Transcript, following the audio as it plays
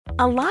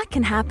A lot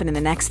can happen in the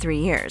next 3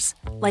 years.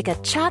 Like a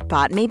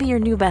chatbot may be your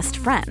new best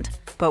friend.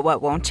 But what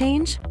won't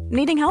change?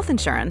 Needing health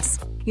insurance.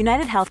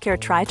 United Healthcare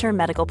Tri-Term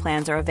Medical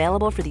Plans are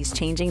available for these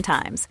changing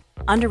times.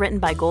 Underwritten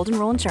by Golden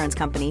Rule Insurance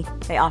Company,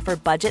 they offer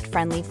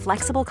budget-friendly,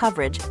 flexible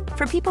coverage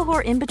for people who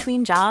are in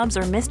between jobs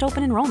or missed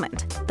open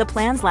enrollment. The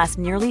plans last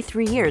nearly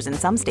 3 years in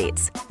some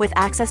states, with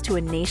access to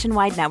a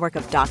nationwide network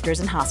of doctors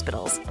and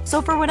hospitals.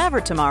 So for whatever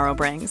tomorrow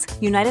brings,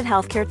 United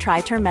Healthcare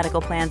Tri-Term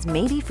Medical Plans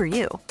may be for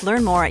you.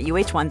 Learn more at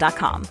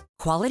uh1.com.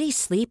 Quality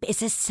sleep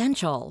is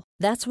essential.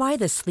 That's why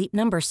the Sleep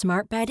Number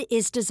Smart Bed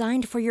is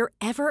designed for your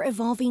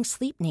ever-evolving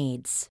sleep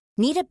needs.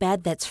 Need a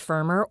bed that's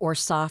firmer or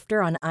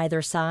softer on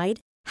either side?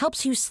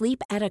 Helps you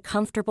sleep at a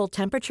comfortable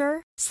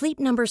temperature? Sleep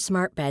Number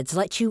Smart Beds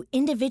let you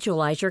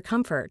individualize your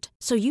comfort,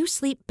 so you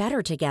sleep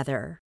better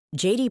together.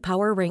 J.D.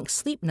 Power ranks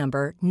Sleep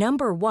Number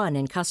number 1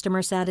 in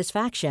customer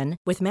satisfaction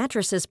with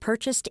mattresses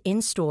purchased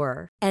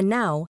in-store. And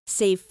now,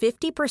 save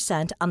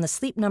 50% on the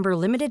Sleep Number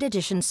Limited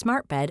Edition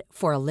Smart Bed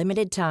for a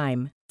limited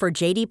time. For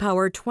J.D.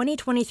 Power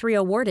 2023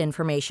 award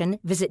information,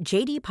 visit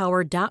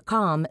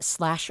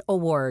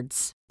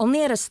jdpower.com/awards.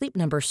 Only at a Sleep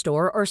Number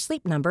store or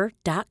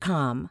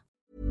sleepnumber.com.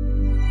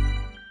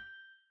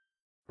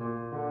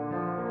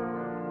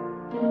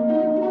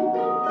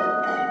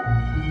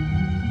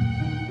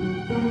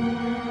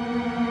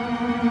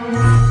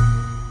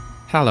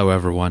 Hello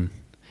everyone,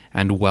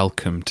 and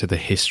welcome to the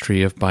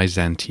History of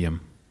Byzantium,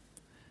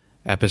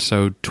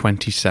 Episode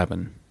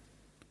 27,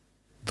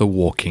 The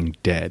Walking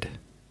Dead.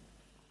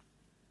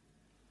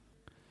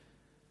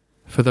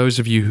 For those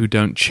of you who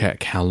don't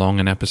check how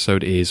long an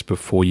episode is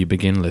before you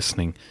begin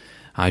listening,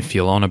 I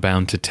feel honor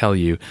bound to tell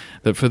you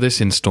that for this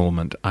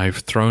installment I've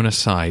thrown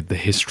aside the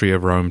History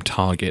of Rome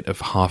target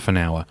of half an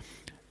hour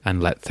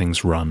and let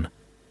things run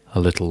a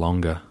little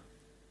longer.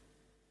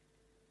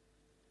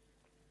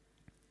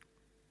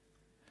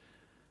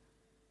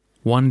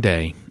 One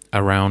day,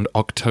 around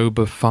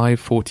October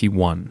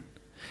 541,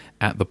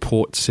 at the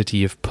port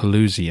city of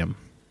Pelusium,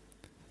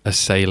 a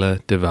sailor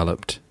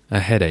developed a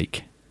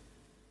headache.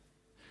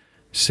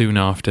 Soon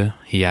after,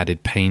 he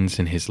added pains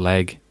in his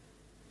leg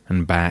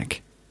and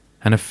back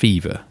and a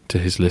fever to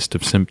his list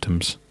of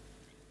symptoms.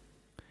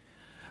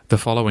 The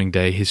following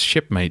day, his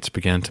shipmates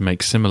began to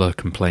make similar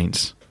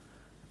complaints.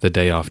 The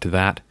day after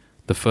that,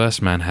 the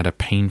first man had a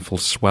painful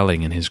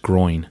swelling in his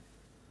groin,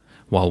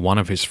 while one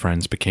of his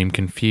friends became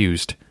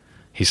confused,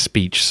 his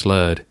speech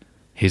slurred,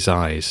 his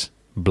eyes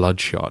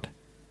bloodshot.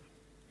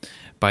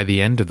 By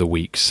the end of the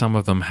week, some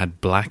of them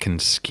had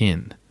blackened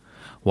skin,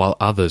 while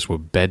others were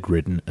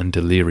bedridden and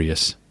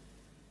delirious.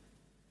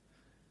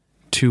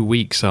 2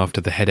 weeks after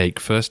the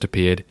headache first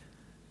appeared,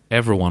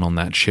 everyone on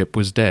that ship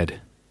was dead.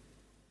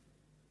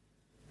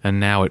 And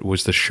now it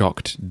was the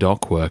shocked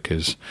dock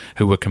workers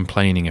who were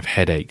complaining of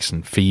headaches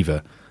and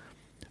fever.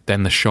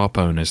 Then the shop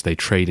owners they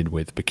traded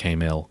with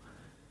became ill.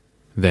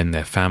 Then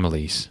their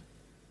families.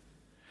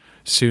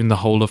 Soon the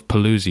whole of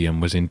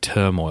Pelusium was in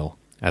turmoil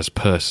as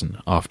person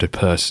after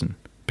person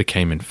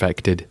became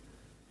infected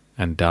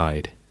and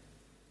died.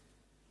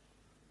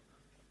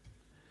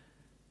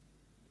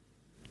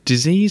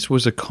 Disease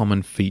was a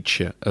common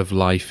feature of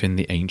life in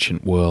the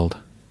ancient world.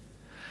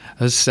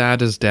 As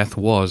sad as death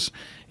was,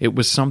 it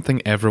was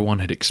something everyone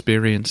had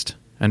experienced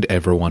and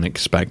everyone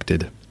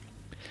expected.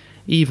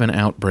 Even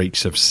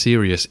outbreaks of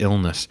serious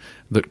illness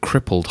that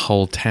crippled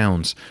whole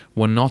towns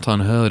were not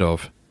unheard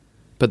of,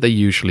 but they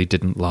usually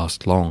didn't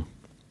last long.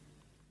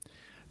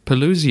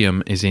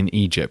 Pelusium is in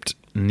Egypt,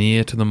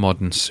 near to the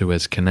modern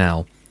Suez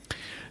Canal,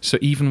 so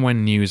even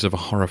when news of a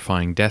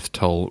horrifying death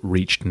toll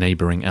reached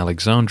neighboring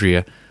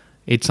Alexandria,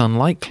 it's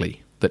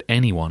unlikely that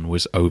anyone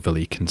was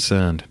overly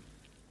concerned.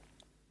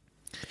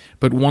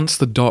 But once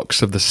the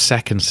docks of the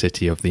second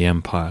city of the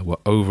empire were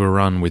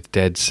overrun with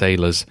dead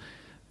sailors,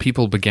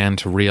 people began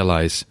to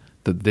realize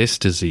that this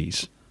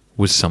disease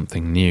was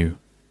something new.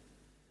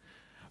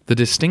 The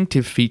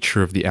distinctive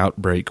feature of the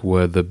outbreak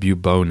were the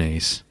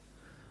bubones,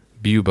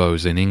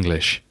 buboes in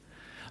English,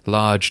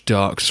 large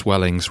dark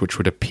swellings which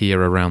would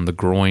appear around the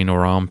groin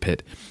or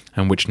armpit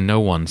and which no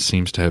one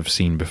seems to have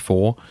seen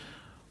before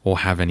or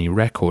have any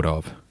record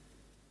of.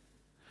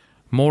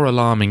 More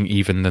alarming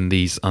even than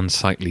these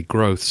unsightly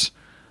growths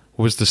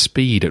was the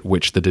speed at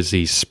which the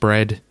disease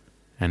spread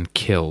and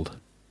killed.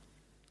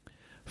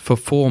 For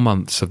 4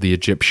 months of the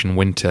Egyptian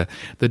winter,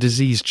 the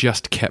disease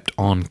just kept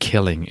on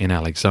killing in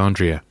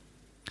Alexandria.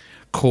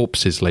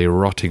 Corpses lay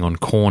rotting on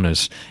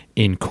corners,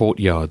 in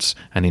courtyards,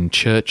 and in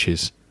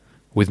churches,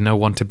 with no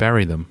one to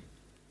bury them.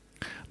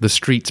 The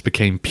streets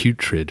became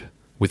putrid,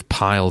 with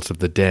piles of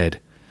the dead,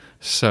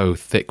 so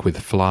thick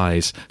with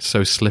flies,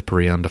 so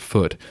slippery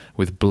underfoot,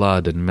 with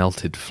blood and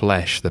melted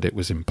flesh that it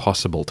was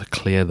impossible to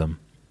clear them.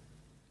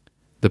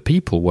 The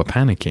people were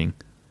panicking.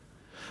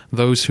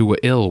 Those who were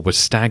ill were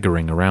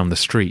staggering around the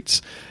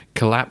streets,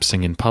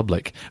 collapsing in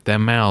public, their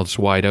mouths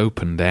wide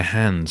open, their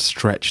hands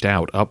stretched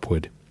out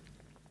upward.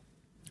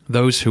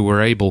 Those who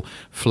were able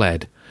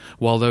fled,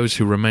 while those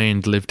who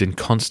remained lived in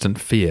constant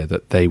fear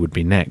that they would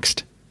be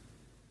next.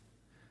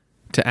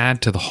 To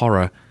add to the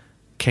horror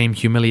came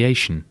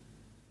humiliation.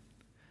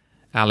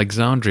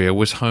 Alexandria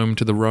was home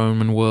to the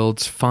Roman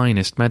world's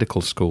finest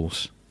medical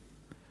schools.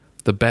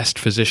 The best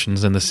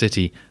physicians in the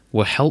city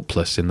were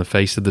helpless in the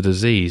face of the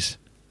disease.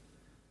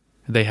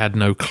 They had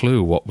no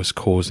clue what was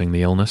causing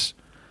the illness,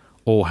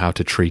 or how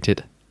to treat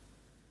it.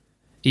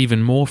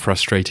 Even more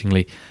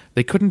frustratingly,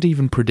 they couldn't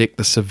even predict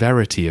the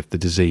severity of the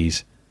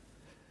disease.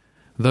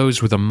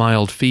 Those with a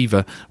mild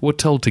fever were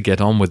told to get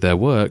on with their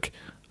work,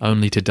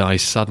 only to die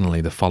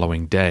suddenly the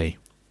following day,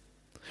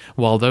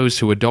 while those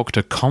who a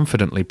doctor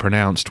confidently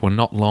pronounced were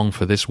not long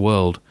for this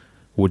world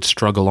would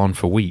struggle on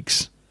for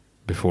weeks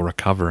before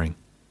recovering.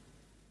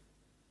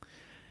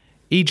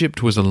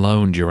 Egypt was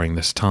alone during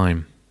this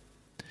time.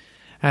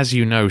 As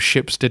you know,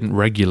 ships didn't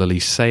regularly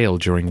sail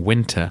during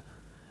winter,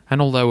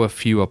 and although a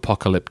few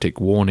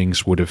apocalyptic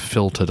warnings would have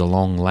filtered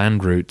along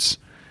land routes,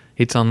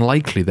 it's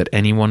unlikely that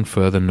anyone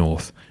further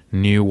north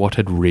knew what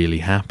had really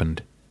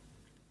happened.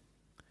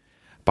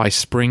 By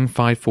spring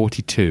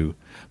 542,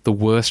 the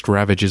worst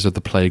ravages of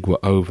the plague were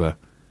over,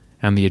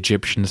 and the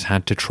Egyptians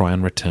had to try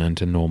and return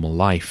to normal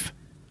life.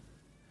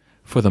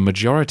 For the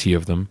majority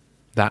of them,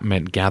 that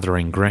meant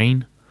gathering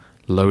grain,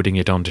 loading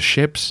it onto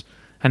ships,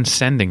 and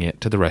sending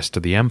it to the rest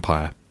of the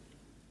empire.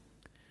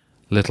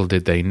 Little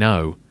did they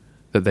know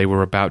that they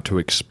were about to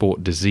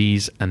export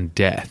disease and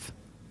death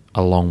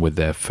along with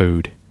their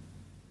food.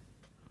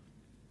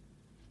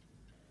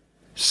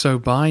 So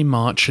by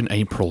March and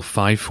April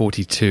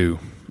 542,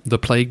 the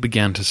plague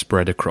began to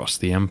spread across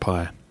the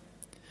empire.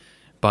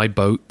 By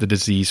boat, the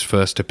disease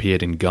first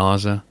appeared in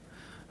Gaza,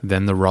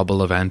 then the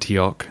rubble of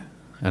Antioch,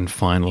 and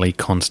finally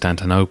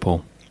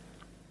Constantinople.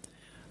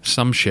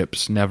 Some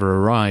ships never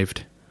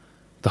arrived,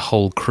 the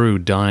whole crew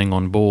dying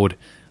on board,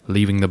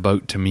 leaving the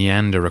boat to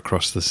meander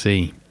across the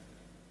sea.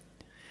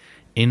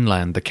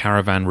 Inland, the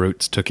caravan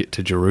routes took it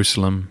to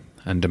Jerusalem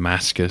and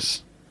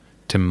Damascus,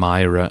 to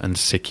Myra and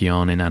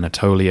Sicyon in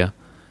Anatolia.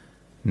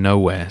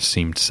 Nowhere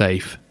seemed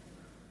safe.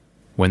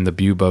 When the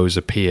buboes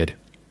appeared,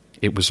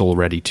 it was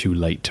already too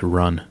late to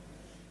run.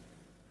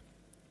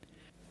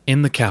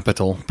 In the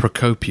capital,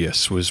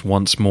 Procopius was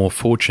once more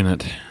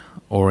fortunate,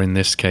 or in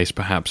this case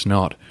perhaps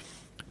not,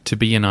 to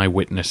be an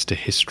eyewitness to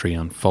history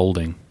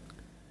unfolding.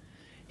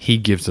 He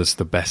gives us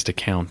the best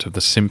account of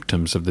the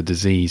symptoms of the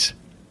disease.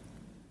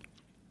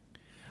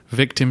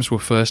 Victims were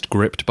first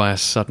gripped by a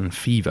sudden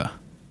fever.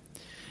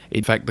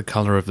 In fact, the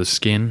colour of the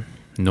skin,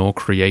 nor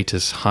create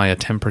as high a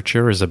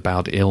temperature as a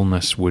bout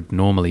illness would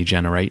normally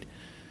generate.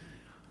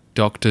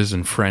 Doctors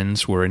and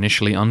friends were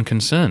initially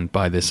unconcerned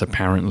by this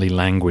apparently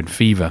languid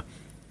fever.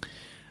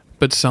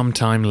 But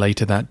sometime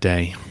later that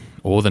day,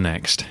 or the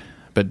next,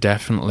 but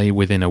definitely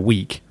within a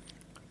week,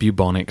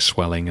 bubonic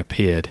swelling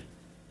appeared,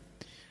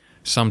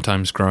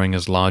 sometimes growing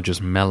as large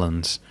as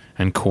melons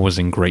and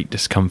causing great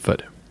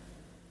discomfort.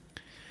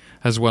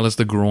 As well as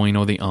the groin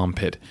or the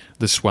armpit,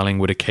 the swelling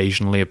would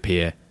occasionally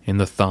appear in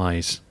the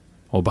thighs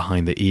or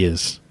behind the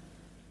ears.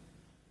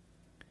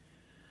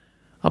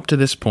 Up to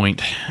this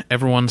point,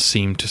 everyone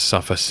seemed to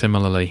suffer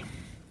similarly,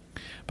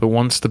 but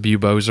once the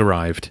buboes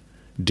arrived,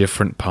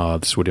 different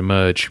paths would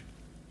emerge.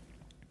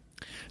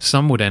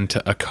 Some would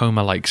enter a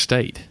coma-like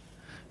state,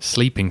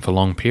 sleeping for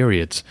long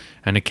periods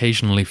and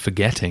occasionally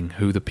forgetting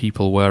who the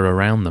people were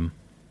around them,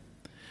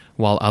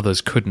 while others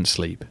couldn't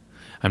sleep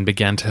and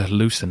began to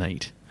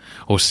hallucinate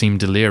or seem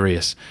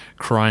delirious,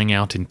 crying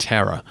out in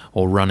terror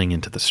or running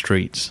into the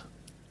streets.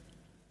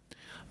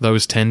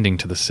 Those tending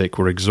to the sick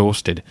were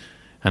exhausted,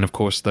 and of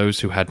course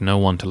those who had no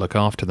one to look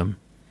after them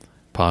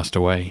passed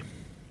away.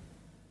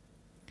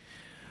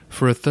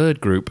 For a third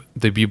group,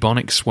 the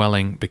bubonic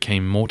swelling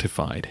became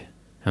mortified,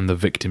 and the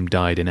victim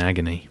died in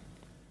agony.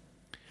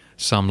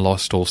 Some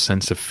lost all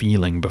sense of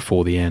feeling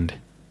before the end.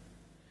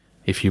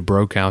 If you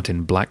broke out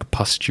in black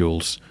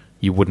pustules,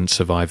 you wouldn't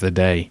survive the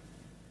day.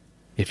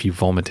 If you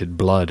vomited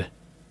blood,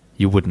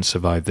 you wouldn't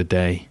survive the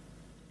day.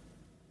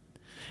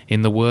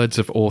 In the words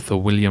of author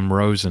William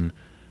Rosen,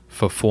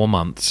 for 4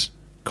 months,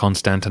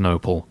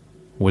 Constantinople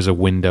was a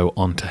window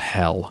onto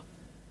hell.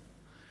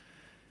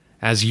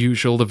 As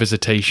usual, the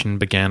visitation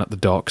began at the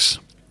docks,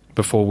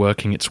 before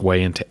working its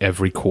way into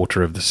every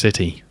quarter of the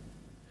city.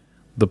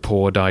 The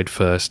poor died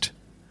first,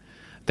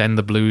 then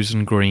the blues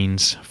and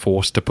greens,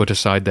 forced to put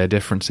aside their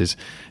differences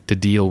to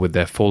deal with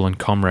their fallen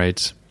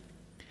comrades.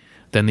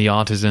 Then the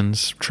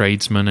artisans,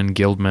 tradesmen and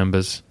guild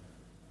members,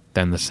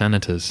 then the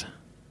senators.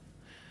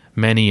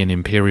 Many in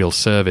imperial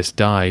service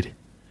died.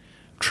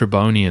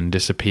 Tribonian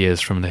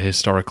disappears from the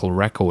historical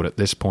record at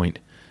this point,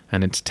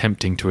 and it's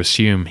tempting to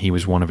assume he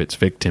was one of its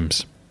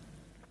victims.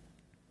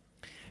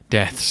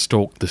 Death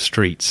stalked the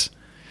streets.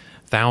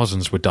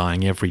 Thousands were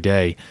dying every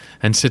day,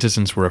 and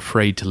citizens were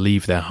afraid to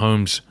leave their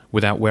homes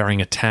without wearing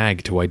a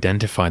tag to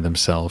identify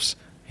themselves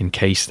in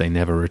case they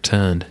never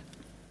returned.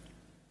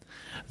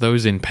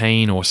 Those in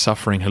pain or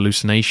suffering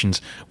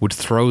hallucinations would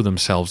throw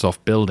themselves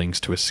off buildings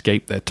to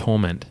escape their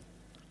torment.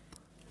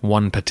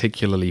 One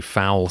particularly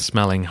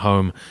foul-smelling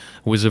home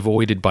was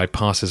avoided by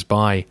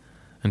passers-by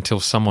until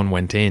someone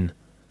went in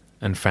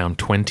and found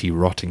 20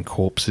 rotting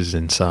corpses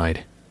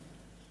inside.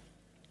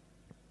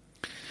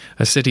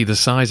 A city the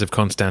size of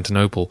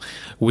Constantinople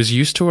was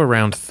used to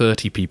around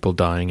 30 people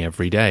dying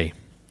every day.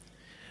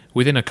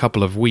 Within a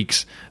couple of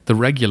weeks, the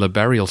regular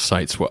burial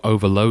sites were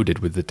overloaded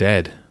with the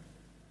dead.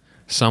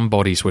 Some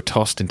bodies were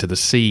tossed into the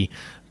sea,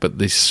 but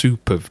the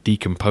soup of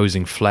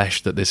decomposing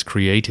flesh that this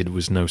created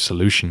was no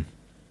solution.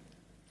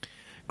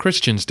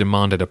 Christians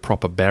demanded a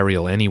proper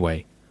burial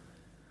anyway.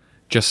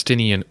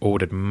 Justinian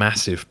ordered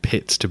massive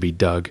pits to be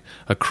dug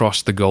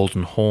across the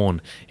Golden Horn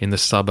in the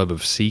suburb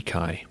of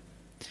Sikai.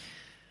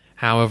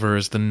 However,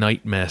 as the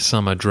nightmare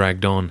summer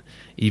dragged on,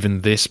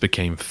 even this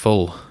became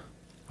full,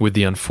 with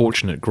the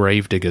unfortunate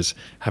gravediggers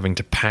having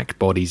to pack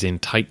bodies in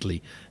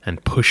tightly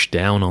and push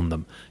down on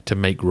them to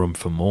make room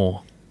for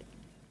more.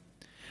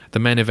 The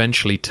men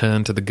eventually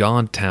turned to the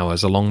guard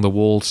towers along the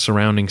walls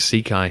surrounding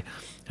Sikai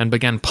and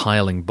began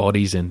piling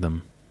bodies in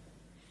them.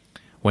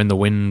 When the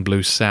wind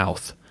blew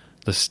south,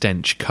 the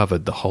stench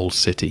covered the whole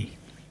city.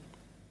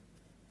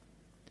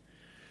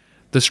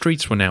 The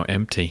streets were now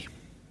empty.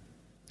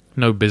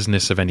 No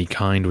business of any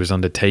kind was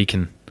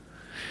undertaken.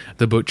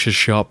 The butcher's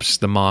shops,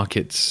 the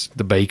markets,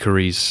 the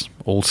bakeries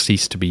all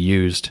ceased to be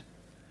used.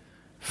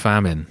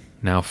 Famine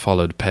now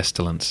followed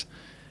pestilence,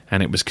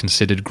 and it was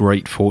considered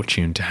great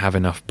fortune to have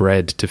enough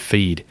bread to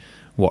feed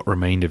what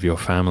remained of your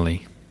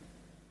family.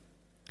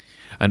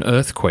 An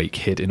earthquake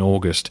hit in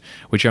August,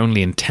 which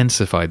only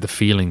intensified the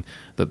feeling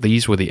that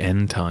these were the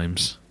end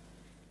times.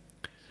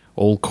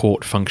 All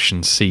court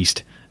functions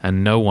ceased,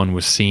 and no one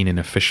was seen in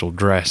official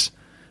dress,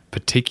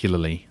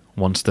 particularly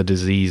once the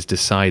disease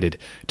decided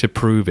to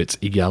prove its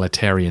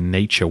egalitarian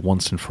nature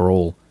once and for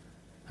all,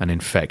 and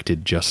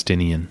infected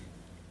Justinian.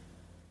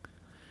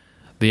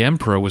 The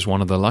emperor was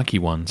one of the lucky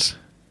ones.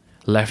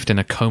 Left in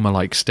a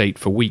coma-like state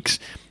for weeks,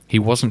 he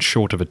wasn't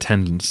short of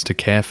attendants to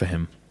care for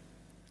him.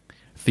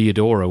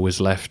 Theodora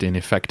was left in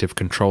effective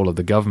control of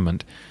the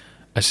government,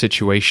 a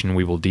situation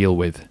we will deal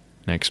with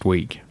next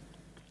week.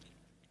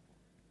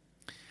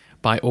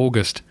 By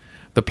August,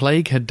 the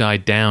plague had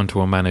died down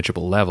to a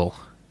manageable level.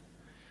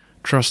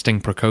 Trusting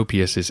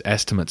Procopius's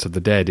estimates of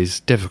the dead is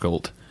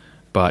difficult,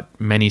 but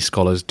many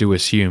scholars do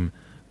assume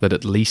that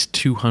at least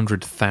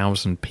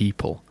 200,000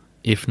 people,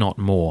 if not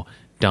more,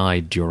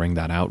 died during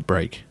that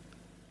outbreak.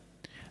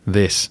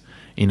 This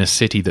in a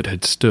city that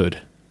had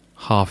stood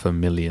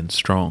 500,000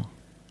 strong.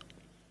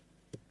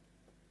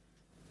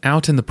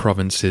 Out in the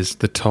provinces,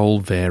 the toll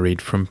varied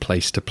from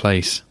place to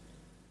place.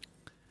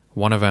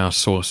 One of our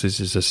sources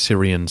is a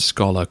Syrian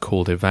scholar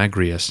called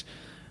Evagrius,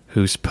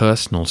 whose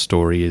personal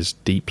story is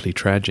deeply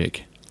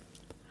tragic.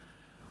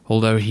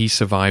 Although he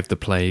survived the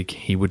plague,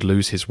 he would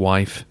lose his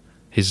wife,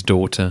 his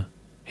daughter,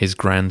 his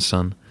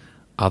grandson,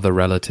 other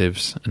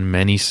relatives, and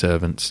many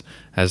servants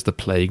as the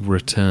plague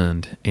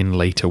returned in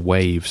later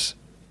waves.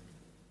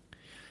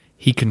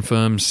 He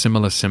confirms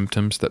similar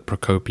symptoms that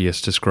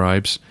Procopius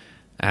describes,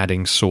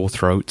 adding sore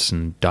throats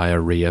and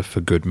diarrhea for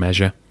good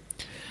measure,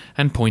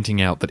 and pointing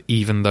out that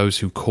even those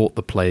who caught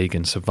the plague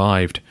and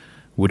survived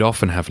would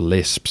often have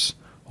lisps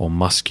or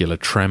muscular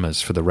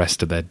tremors for the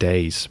rest of their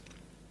days.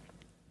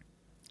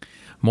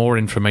 More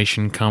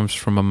information comes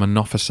from a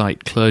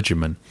Monophysite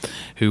clergyman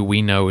who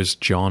we know as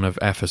John of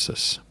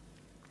Ephesus.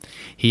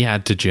 He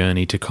had to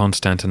journey to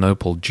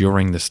Constantinople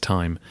during this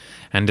time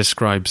and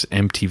describes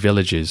empty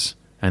villages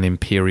and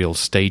imperial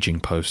staging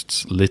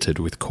posts littered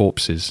with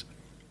corpses.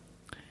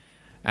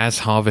 As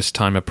harvest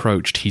time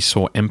approached, he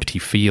saw empty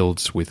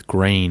fields with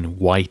grain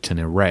white and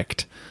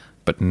erect,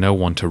 but no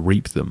one to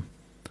reap them,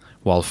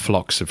 while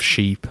flocks of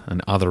sheep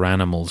and other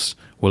animals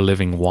were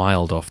living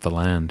wild off the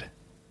land.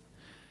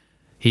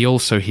 He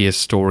also hears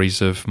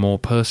stories of more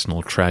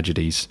personal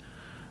tragedies,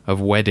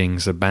 of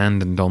weddings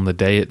abandoned on the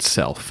day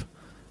itself,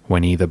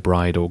 when either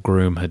bride or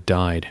groom had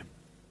died.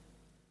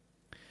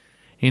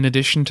 In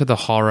addition to the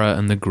horror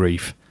and the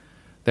grief,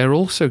 there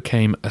also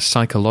came a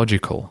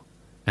psychological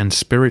and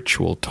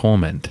spiritual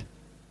torment.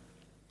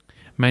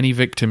 Many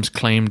victims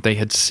claimed they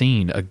had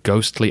seen a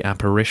ghostly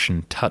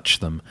apparition touch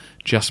them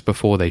just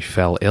before they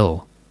fell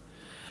ill.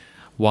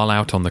 While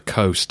out on the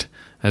coast,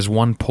 as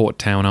one port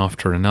town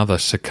after another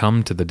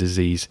succumbed to the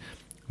disease,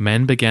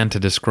 men began to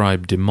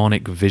describe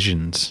demonic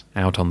visions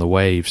out on the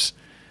waves,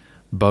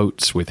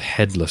 boats with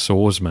headless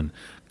oarsmen,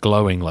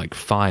 glowing like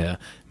fire,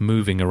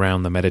 moving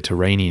around the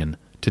Mediterranean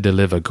to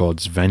deliver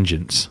God's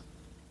vengeance.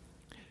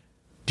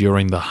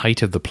 During the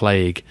height of the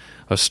plague,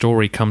 a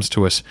story comes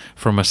to us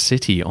from a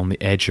city on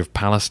the edge of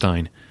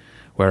Palestine,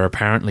 where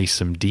apparently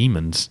some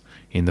demons,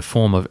 in the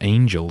form of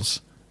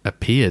angels,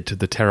 appeared to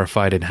the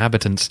terrified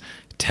inhabitants,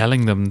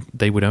 telling them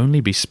they would only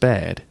be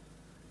spared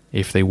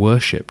if they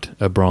worshipped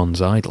a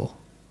bronze idol.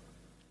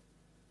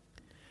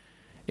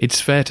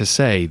 It's fair to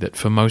say that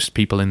for most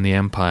people in the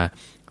empire,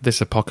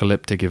 this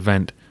apocalyptic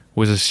event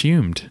was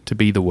assumed to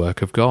be the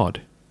work of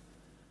God.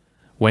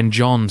 When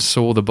John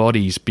saw the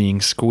bodies being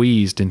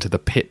squeezed into the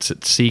pits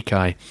at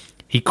Sikai,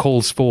 he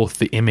calls forth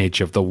the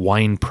image of the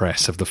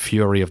winepress of the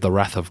fury of the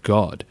wrath of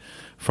God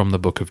from the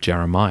book of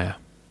Jeremiah,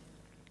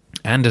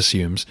 and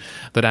assumes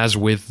that as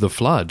with the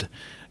flood,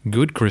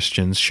 good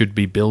Christians should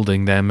be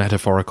building their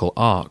metaphorical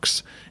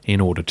arks in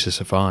order to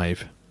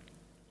survive.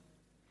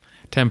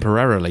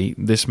 Temporarily,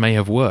 this may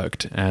have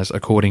worked, as,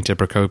 according to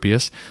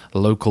Procopius,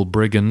 local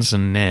brigands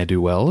and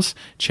ne'er-do-wells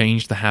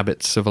changed the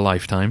habits of a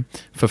lifetime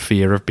for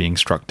fear of being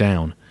struck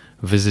down,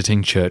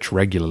 visiting church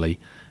regularly,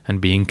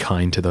 and being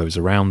kind to those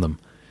around them,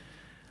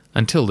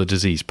 until the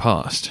disease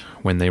passed,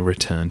 when they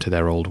returned to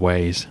their old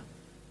ways.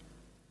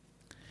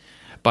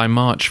 By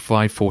March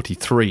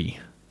 543,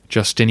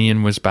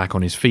 Justinian was back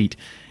on his feet,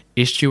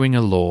 issuing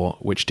a law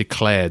which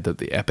declared that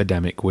the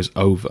epidemic was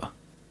over,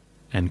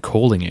 and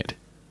calling it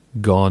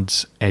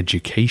God's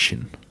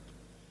education.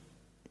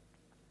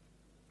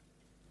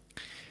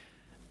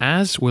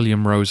 As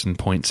William Rosen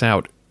points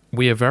out,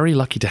 we are very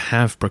lucky to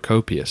have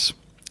Procopius,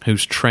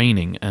 whose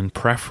training and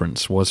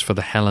preference was for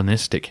the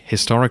Hellenistic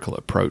historical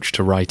approach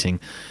to writing,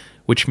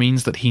 which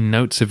means that he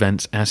notes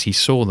events as he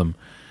saw them,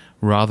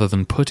 rather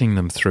than putting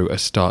them through a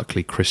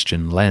starkly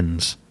Christian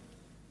lens.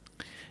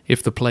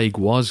 If the plague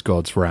was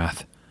God's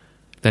wrath,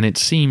 then it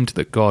seemed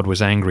that God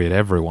was angry at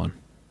everyone.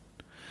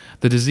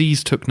 The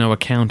disease took no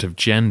account of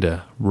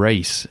gender,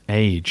 race,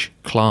 age,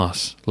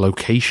 class,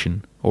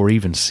 location, or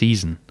even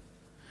season.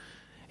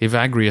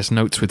 Evagrius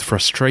notes with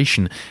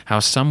frustration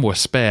how some were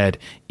spared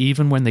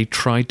even when they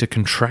tried to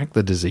contract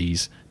the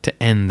disease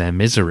to end their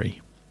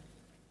misery.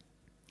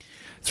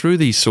 Through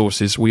these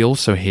sources we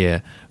also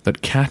hear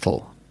that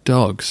cattle,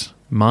 dogs,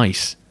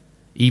 mice,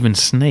 even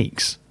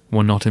snakes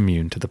were not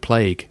immune to the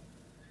plague.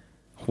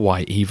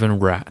 Why, even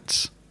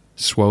rats,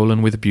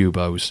 swollen with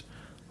buboes,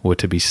 were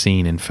to be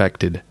seen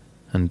infected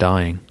and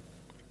dying.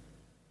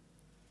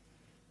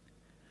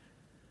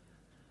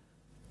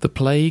 The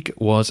plague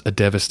was a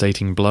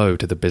devastating blow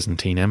to the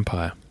Byzantine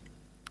Empire,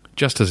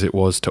 just as it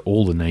was to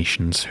all the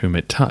nations whom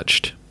it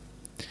touched.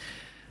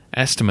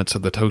 Estimates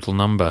of the total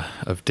number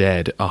of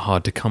dead are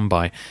hard to come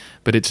by,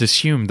 but it's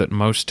assumed that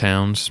most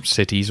towns,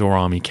 cities, or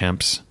army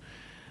camps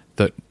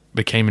that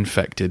became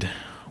infected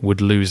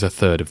would lose a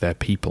third of their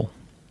people.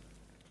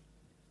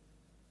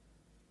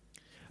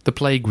 The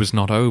plague was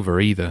not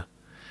over either.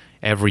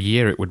 Every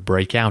year it would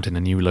break out in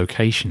a new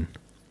location.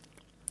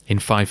 In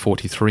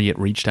 543 it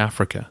reached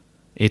Africa,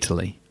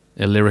 Italy,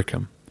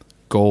 Illyricum,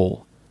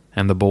 Gaul,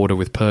 and the border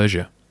with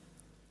Persia.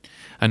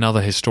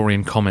 Another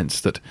historian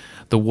comments that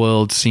the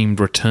world seemed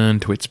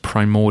returned to its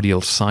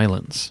primordial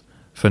silence,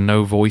 for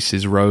no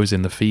voices rose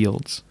in the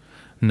fields,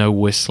 no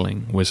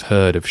whistling was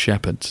heard of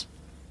shepherds.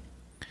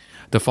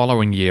 The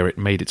following year it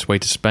made its way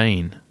to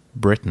Spain,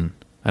 Britain,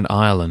 and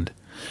Ireland,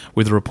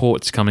 with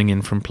reports coming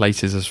in from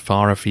places as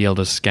far afield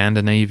as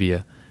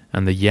Scandinavia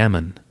and the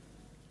Yemen.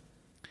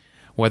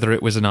 Whether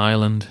it was an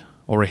island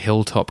or a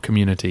hilltop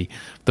community,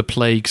 the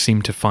plague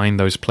seemed to find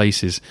those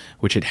places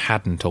which it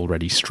hadn't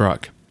already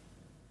struck.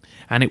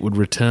 And it would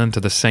return to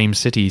the same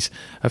cities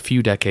a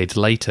few decades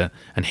later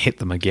and hit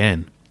them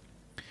again.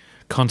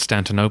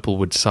 Constantinople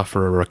would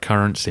suffer a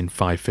recurrence in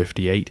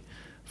 558,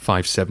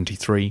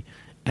 573,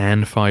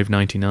 and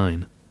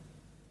 599.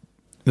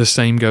 The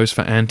same goes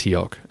for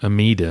Antioch,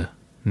 Amida,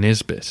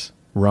 Nisbis,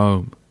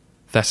 Rome,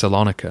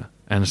 Thessalonica,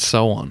 and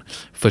so on,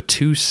 for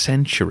 2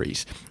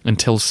 centuries,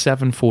 until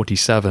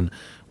 747,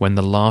 when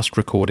the last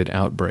recorded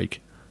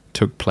outbreak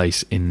took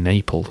place in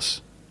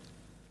Naples.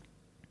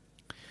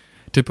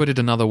 To put it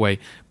another way,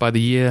 by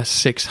the year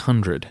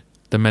 600,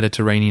 the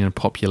Mediterranean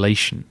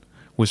population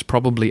was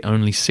probably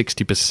only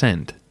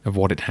 60% of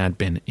what it had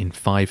been in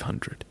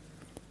 500.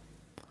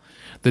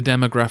 The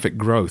demographic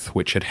growth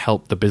which had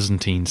helped the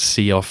Byzantines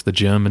see off the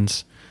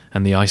Germans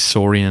and the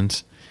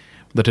Isaurians,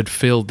 that had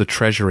filled the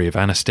treasury of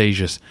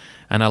Anastasius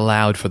and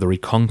allowed for the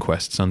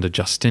reconquests under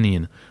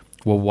Justinian,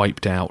 were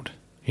wiped out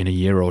in a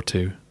year or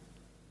two.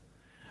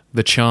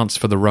 The chance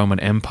for the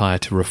Roman Empire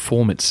to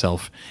reform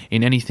itself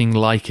in anything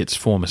like its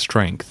former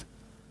strength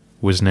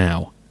was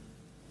now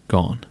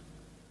gone.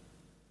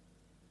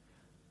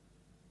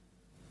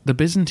 The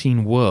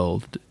Byzantine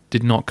world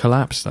did not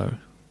collapse, though.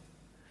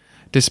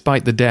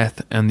 Despite the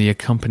death and the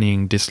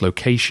accompanying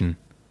dislocation,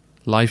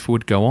 life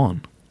would go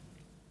on.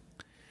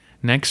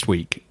 Next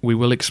week, we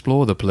will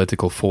explore the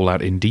political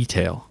fallout in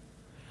detail.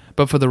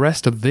 But for the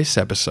rest of this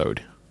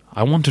episode,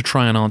 I want to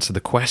try and answer the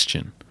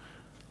question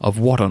of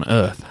what on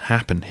earth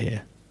happened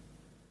here.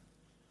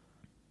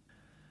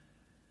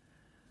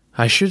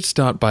 I should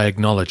start by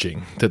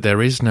acknowledging that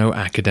there is no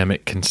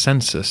academic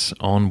consensus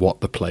on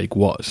what the plague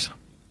was.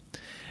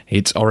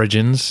 Its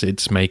origins,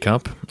 its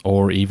makeup,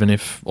 or even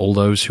if all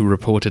those who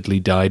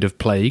reportedly died of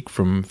plague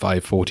from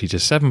 540 to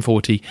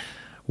 740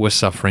 were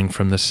suffering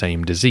from the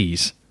same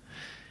disease.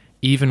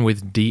 Even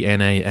with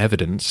DNA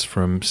evidence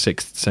from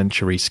 6th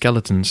century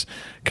skeletons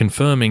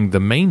confirming the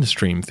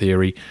mainstream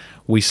theory,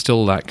 we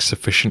still lack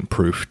sufficient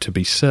proof to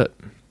be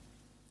certain.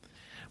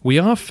 We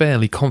are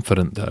fairly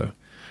confident, though,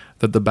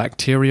 that the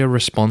bacteria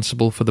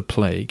responsible for the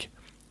plague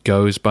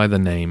goes by the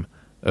name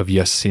of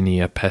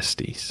Yersinia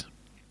pestis.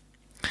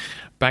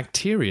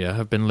 Bacteria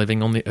have been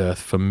living on the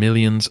earth for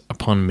millions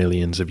upon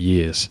millions of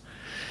years.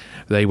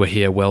 They were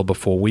here well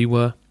before we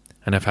were,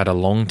 and have had a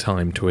long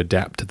time to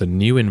adapt to the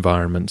new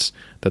environments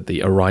that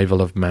the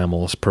arrival of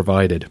mammals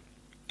provided.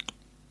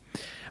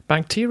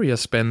 Bacteria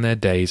spend their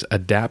days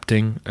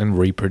adapting and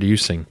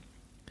reproducing.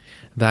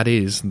 That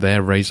is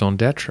their raison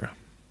d'etre.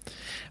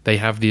 They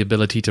have the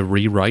ability to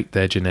rewrite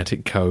their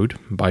genetic code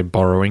by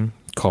borrowing,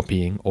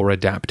 copying, or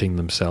adapting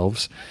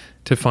themselves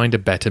to find a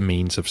better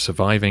means of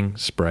surviving,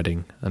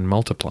 spreading, and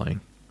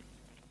multiplying.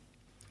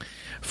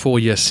 For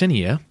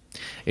Yersinia,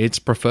 its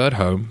preferred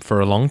home for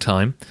a long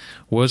time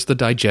was the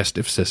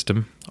digestive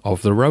system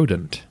of the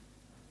rodent,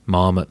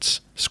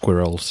 marmots,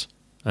 squirrels,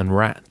 and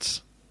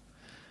rats.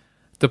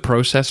 The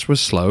process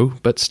was slow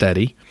but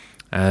steady,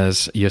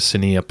 as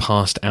Yersinia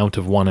passed out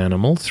of one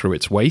animal through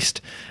its waste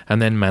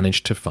and then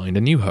managed to find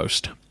a new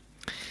host.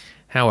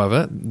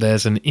 However,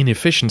 there's an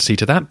inefficiency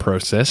to that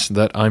process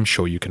that I'm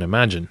sure you can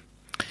imagine,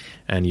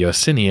 and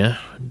Yersinia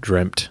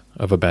dreamt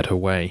of a better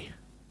way.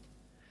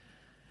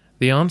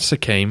 The answer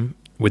came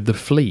with the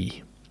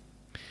flea,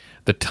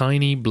 the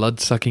tiny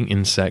blood-sucking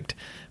insect,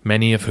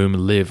 many of whom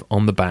live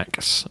on the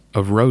backs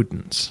of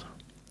rodents.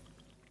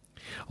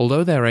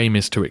 Although their aim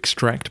is to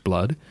extract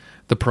blood,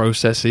 the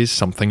process is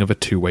something of a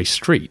two-way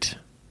street.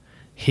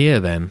 Here,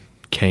 then,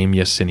 came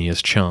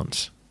Yersinia's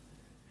chance.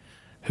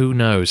 Who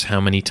knows how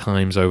many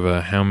times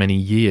over how many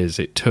years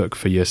it took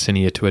for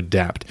Yersinia to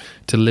adapt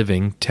to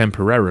living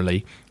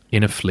temporarily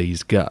in a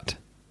flea's gut,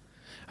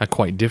 a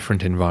quite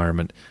different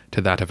environment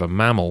to that of a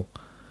mammal,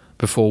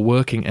 before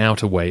working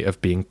out a way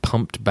of being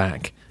pumped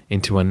back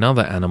into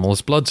another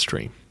animal's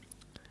bloodstream.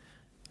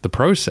 The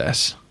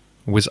process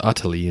was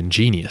utterly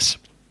ingenious.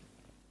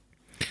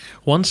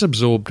 Once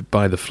absorbed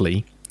by the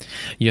flea,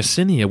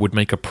 Yersinia would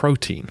make a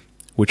protein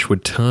which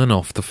would turn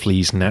off the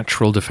flea's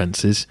natural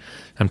defenses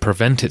and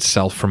prevent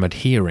itself from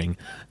adhering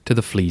to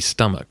the flea's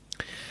stomach.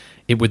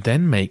 It would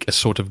then make a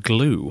sort of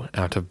glue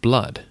out of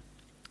blood.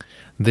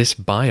 This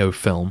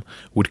biofilm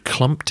would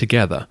clump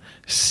together,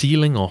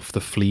 sealing off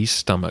the flea's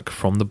stomach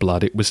from the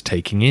blood it was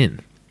taking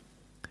in.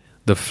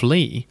 The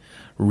flea,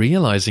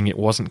 realizing it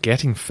wasn't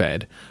getting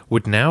fed,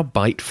 would now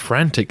bite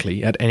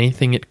frantically at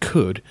anything it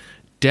could,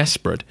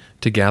 desperate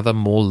to gather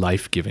more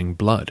life-giving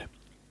blood.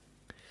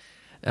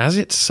 As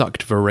it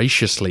sucked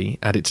voraciously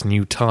at its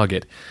new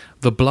target,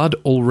 the blood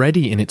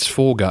already in its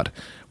foregut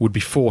would be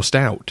forced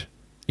out,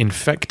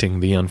 infecting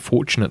the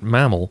unfortunate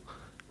mammal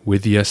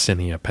with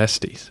Yersinia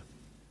pestis.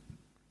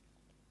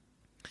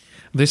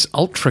 This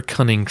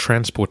ultra-cunning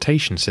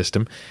transportation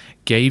system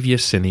gave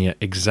Yersinia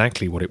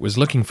exactly what it was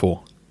looking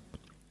for.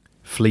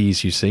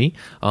 Fleas, you see,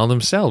 are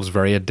themselves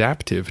very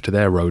adaptive to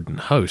their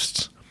rodent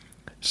hosts.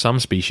 Some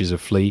species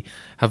of flea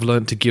have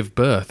learnt to give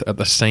birth at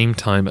the same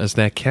time as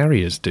their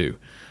carriers do,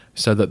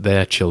 so that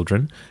their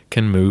children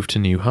can move to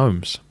new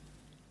homes.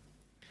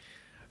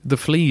 The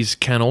fleas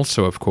can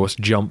also, of course,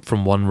 jump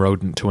from one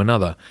rodent to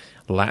another,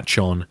 latch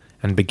on,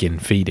 and begin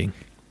feeding.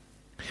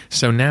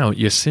 So now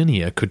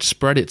Yersinia could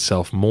spread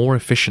itself more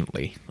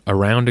efficiently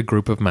around a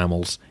group of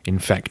mammals,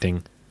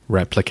 infecting,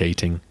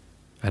 replicating,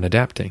 and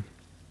adapting.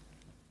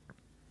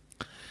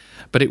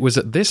 But it was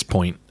at this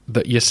point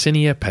that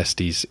Yersinia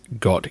pestis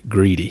got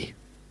greedy.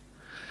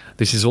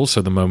 This is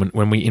also the moment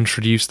when we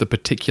introduce the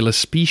particular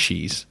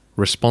species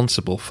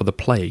responsible for the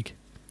plague.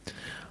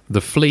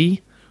 The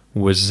flea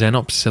was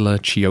Xenopsilla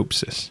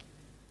chiopsis,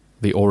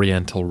 the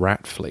oriental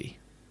rat flea.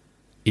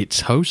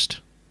 Its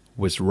host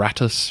was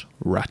Rattus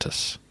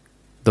rattus,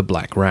 the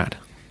black rat.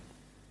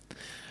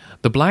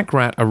 The black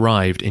rat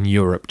arrived in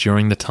Europe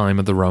during the time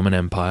of the Roman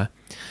Empire,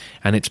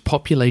 and its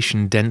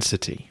population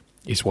density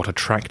is what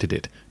attracted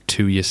it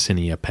to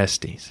Yersinia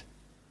pestis.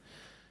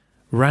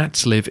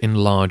 Rats live in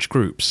large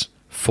groups,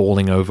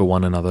 falling over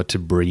one another to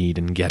breed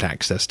and get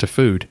access to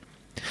food,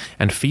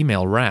 and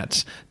female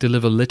rats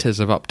deliver litters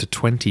of up to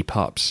 20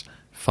 pups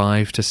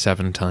 5 to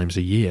 7 times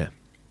a year.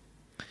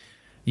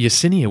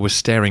 Yersinia was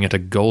staring at a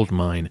gold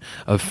mine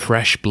of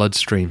fresh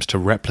bloodstreams to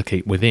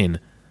replicate within,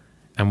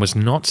 and was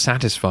not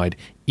satisfied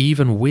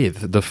even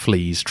with the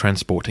fleas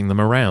transporting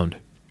them around.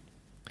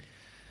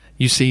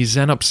 You see,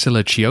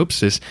 Xenopsilla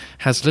chiopsis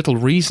has little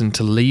reason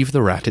to leave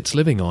the rat it's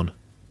living on.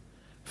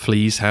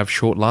 Fleas have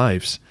short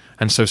lives,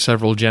 and so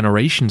several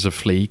generations of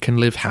flea can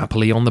live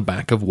happily on the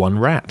back of one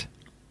rat.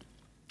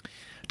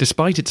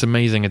 Despite its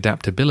amazing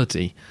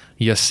adaptability,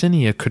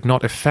 Yersinia could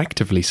not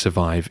effectively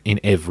survive in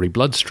every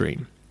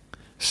bloodstream.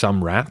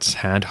 Some rats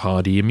had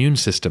hardy immune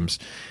systems,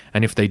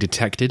 and if they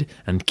detected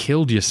and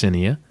killed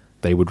Yersinia,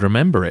 they would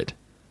remember it,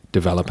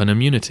 develop an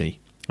immunity,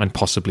 and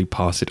possibly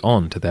pass it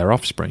on to their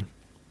offspring.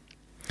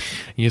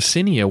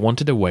 Yersinia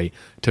wanted a way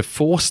to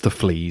force the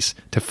fleas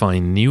to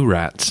find new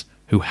rats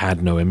who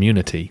had no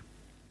immunity.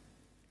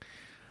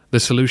 The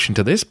solution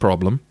to this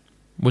problem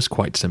was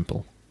quite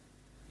simple.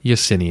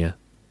 Yersinia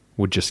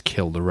would just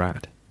kill the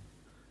rat.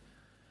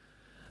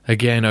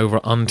 Again, over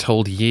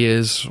untold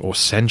years or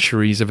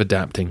centuries of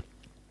adapting,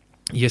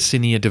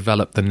 Yersinia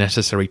developed the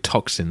necessary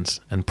toxins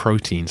and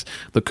proteins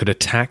that could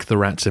attack the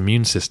rat's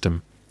immune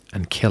system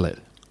and kill it.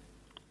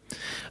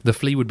 The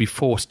flea would be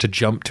forced to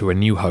jump to a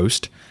new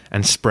host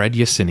and spread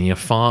Yersinia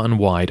far and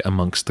wide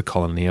amongst the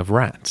colony of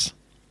rats.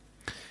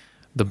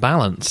 The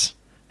balance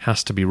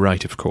has to be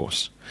right, of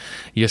course.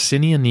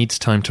 Yersinia needs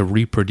time to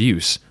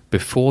reproduce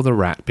before the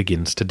rat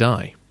begins to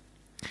die.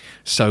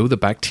 So the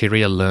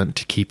bacteria learnt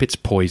to keep its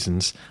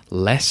poisons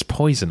less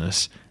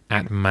poisonous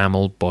at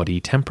mammal body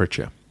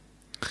temperature.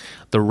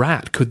 The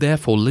rat could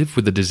therefore live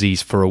with the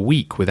disease for a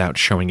week without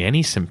showing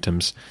any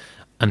symptoms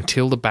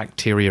until the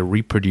bacteria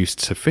reproduced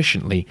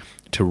sufficiently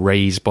to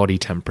raise body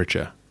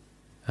temperature,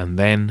 and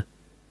then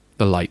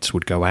the lights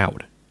would go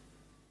out.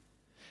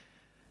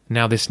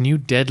 Now, this new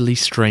deadly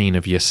strain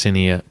of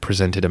Yersinia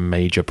presented a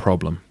major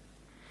problem.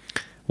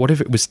 What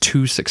if it was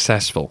too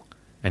successful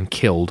and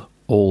killed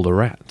all the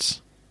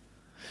rats?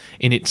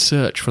 In its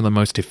search for the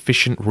most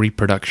efficient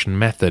reproduction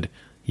method,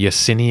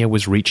 Yersinia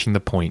was reaching the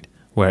point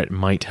where it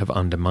might have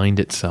undermined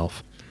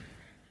itself.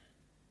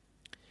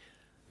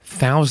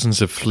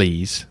 Thousands of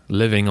fleas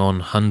living on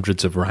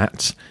hundreds of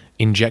rats,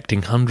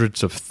 injecting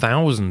hundreds of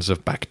thousands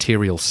of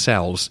bacterial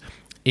cells,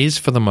 is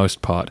for the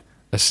most part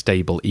a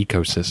stable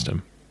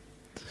ecosystem.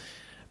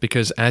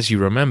 Because, as you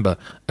remember,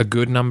 a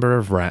good number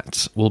of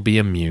rats will be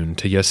immune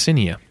to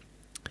Yersinia,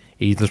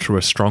 either through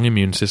a strong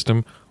immune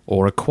system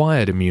or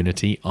acquired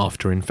immunity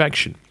after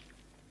infection.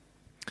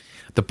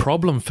 The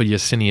problem for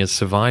Yersinia's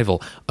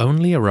survival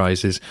only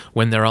arises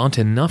when there aren't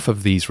enough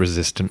of these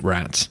resistant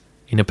rats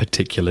in a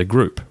particular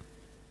group.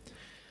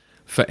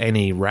 For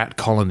any rat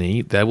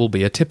colony, there will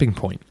be a tipping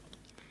point.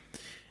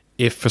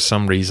 If for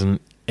some reason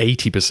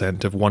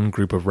 80% of one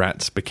group of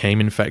rats became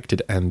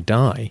infected and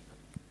die,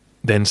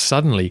 then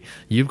suddenly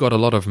you've got a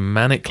lot of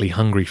manically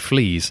hungry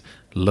fleas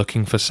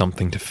looking for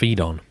something to feed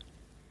on.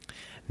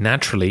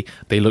 Naturally,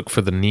 they look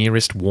for the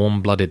nearest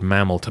warm-blooded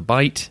mammal to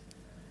bite,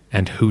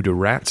 and who do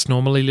rats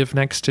normally live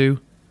next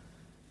to?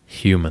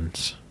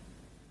 Humans.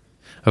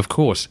 Of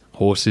course,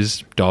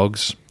 horses,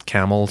 dogs,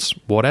 camels,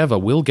 whatever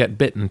will get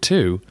bitten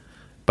too,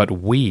 but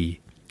we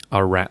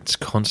are rats'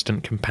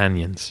 constant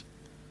companions.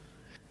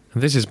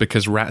 This is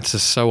because rats are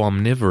so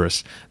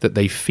omnivorous that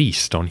they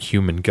feast on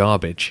human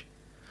garbage.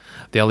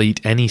 They'll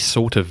eat any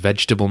sort of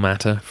vegetable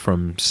matter,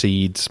 from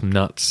seeds,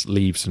 nuts,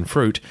 leaves and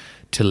fruit,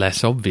 to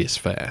less obvious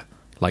fare,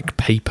 like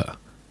paper,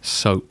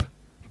 soap,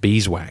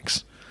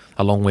 beeswax,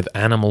 along with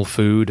animal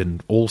food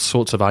and all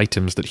sorts of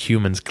items that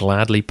humans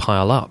gladly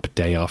pile up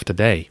day after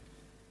day.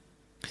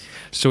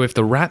 So if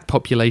the rat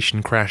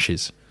population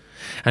crashes,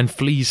 and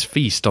fleas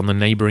feast on the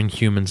neighbouring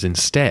humans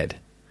instead,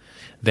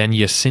 then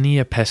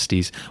Yersinia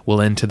pestis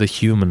will enter the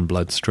human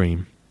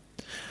bloodstream.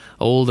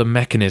 All the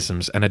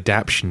mechanisms and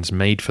adaptations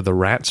made for the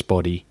rat's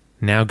body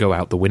now go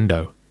out the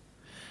window.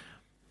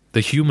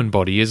 The human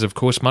body is of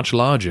course much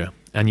larger,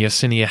 and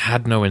Yersinia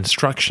had no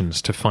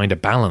instructions to find a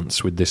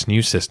balance with this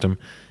new system.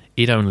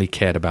 It only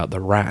cared about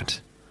the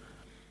rat.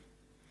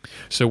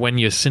 So when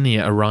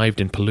Yersinia arrived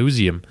in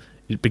Pelusium,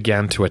 it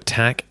began to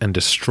attack and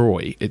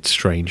destroy its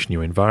strange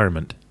new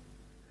environment.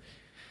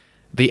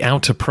 The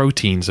outer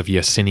proteins of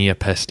Yersinia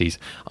pestis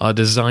are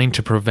designed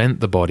to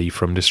prevent the body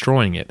from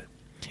destroying it,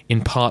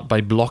 in part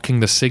by blocking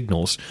the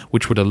signals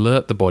which would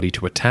alert the body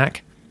to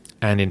attack,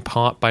 and in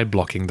part by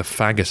blocking the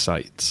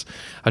phagocytes,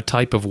 a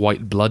type of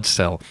white blood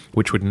cell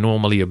which would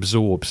normally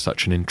absorb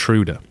such an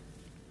intruder.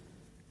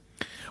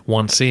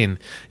 Once in,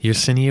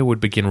 Yersinia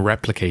would begin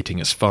replicating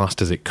as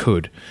fast as it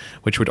could,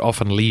 which would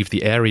often leave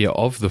the area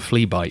of the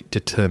flea bite to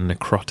turn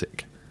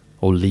necrotic,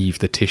 or leave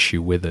the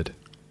tissue withered.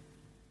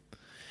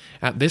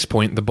 At this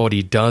point, the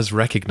body does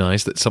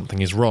recognize that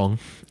something is wrong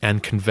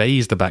and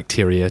conveys the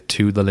bacteria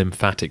to the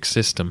lymphatic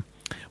system,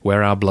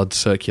 where our blood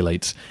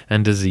circulates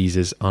and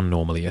diseases are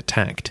normally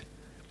attacked.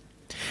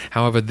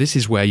 However, this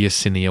is where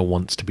Yersinia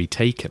wants to be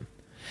taken.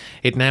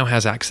 It now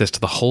has access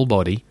to the whole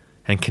body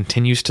and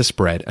continues to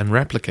spread and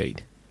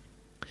replicate.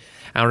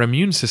 Our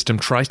immune system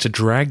tries to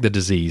drag the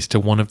disease to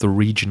one of the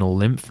regional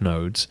lymph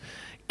nodes,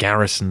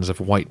 garrisons of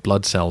white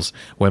blood cells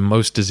where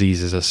most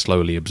diseases are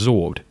slowly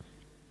absorbed.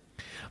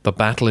 The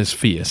battle is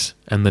fierce,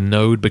 and the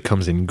node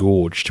becomes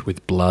engorged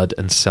with blood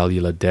and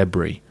cellular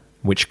debris,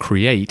 which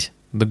create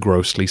the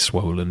grossly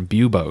swollen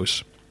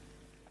buboes.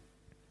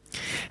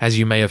 As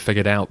you may have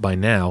figured out by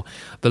now,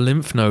 the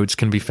lymph nodes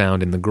can be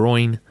found in the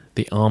groin,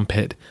 the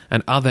armpit,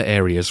 and other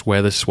areas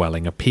where the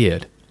swelling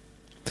appeared.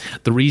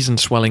 The reason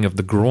swelling of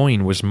the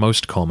groin was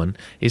most common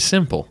is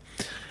simple.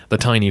 The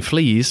tiny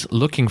fleas,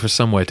 looking for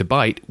somewhere to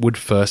bite, would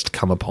first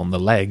come upon the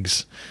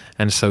legs,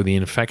 and so the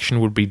infection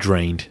would be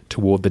drained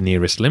toward the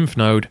nearest lymph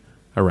node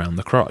around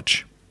the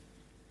crotch.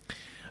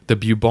 The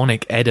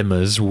bubonic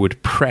edemas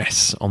would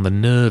press on the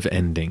nerve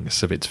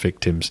endings of its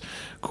victims,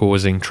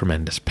 causing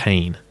tremendous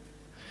pain.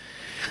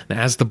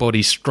 Now, as the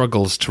body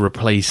struggles to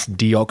replace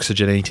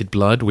deoxygenated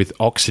blood with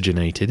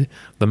oxygenated,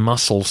 the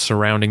muscles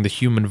surrounding the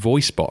human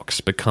voice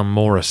box become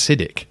more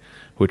acidic,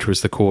 which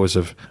was the cause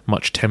of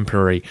much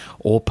temporary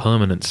or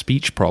permanent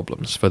speech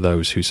problems for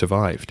those who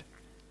survived.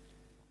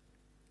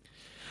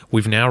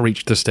 We've now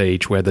reached the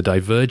stage where the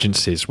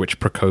divergences which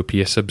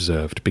Procopius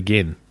observed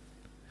begin.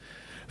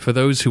 For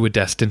those who were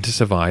destined to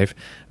survive,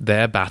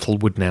 their battle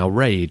would now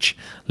rage,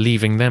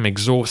 leaving them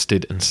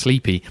exhausted and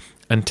sleepy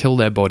until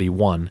their body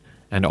won,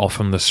 and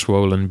often the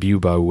swollen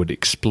bubo would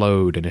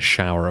explode in a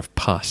shower of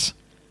pus.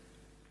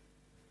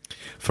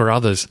 For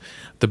others,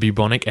 the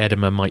bubonic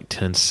edema might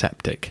turn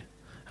septic,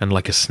 and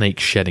like a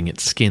snake shedding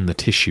its skin, the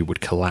tissue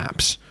would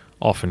collapse,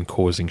 often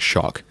causing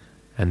shock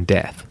and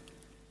death.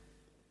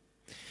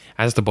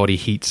 As the body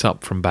heats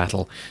up from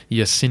battle,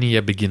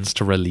 Yersinia begins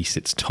to release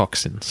its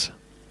toxins.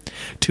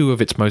 2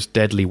 of its most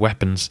deadly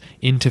weapons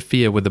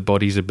interfere with the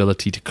body's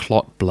ability to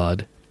clot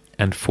blood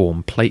and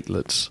form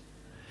platelets.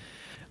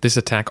 This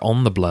attack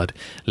on the blood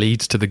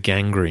leads to the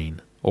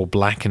gangrene, or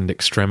blackened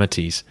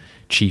extremities,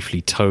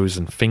 chiefly toes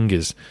and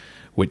fingers,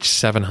 which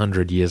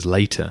 700 years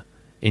later,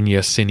 in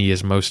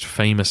Yersinia's most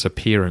famous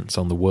appearance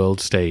on the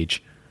world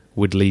stage,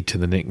 would lead to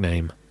the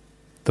nickname,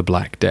 the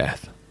Black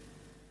Death.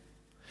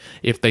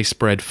 If they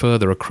spread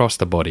further across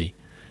the body,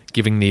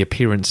 giving the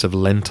appearance of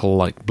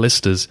lentil-like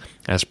blisters,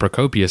 as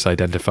Procopius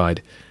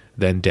identified,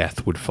 then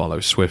death would follow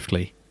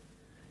swiftly.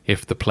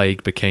 If the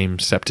plague became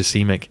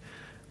septicemic,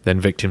 then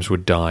victims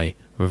would die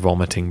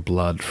vomiting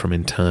blood from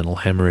internal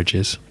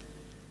hemorrhages.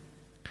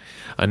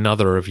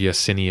 Another of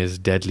Yersinia's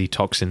deadly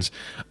toxins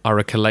are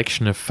a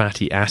collection of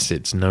fatty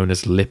acids known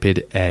as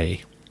lipid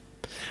A.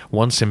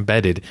 Once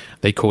embedded,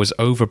 they cause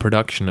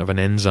overproduction of an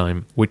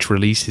enzyme which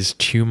releases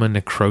tumor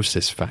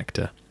necrosis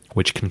factor,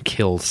 which can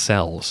kill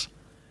cells.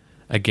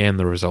 Again,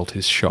 the result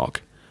is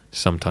shock,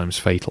 sometimes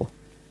fatal.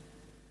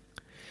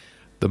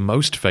 The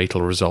most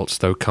fatal results,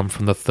 though, come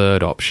from the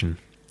third option.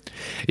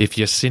 If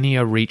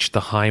Yersinia reached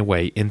the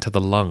highway into the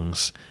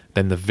lungs,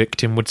 then the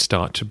victim would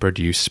start to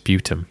produce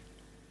sputum.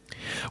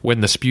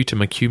 When the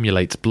sputum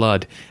accumulates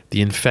blood,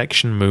 the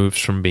infection moves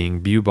from being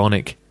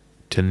bubonic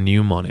to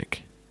pneumonic.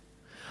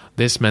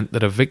 This meant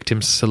that a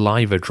victim's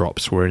saliva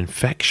drops were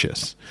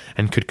infectious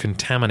and could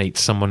contaminate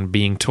someone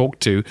being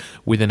talked to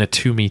within a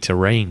 2-meter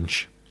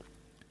range.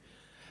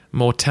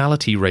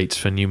 Mortality rates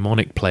for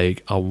pneumonic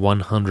plague are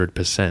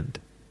 100%.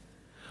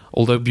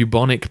 Although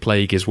bubonic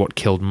plague is what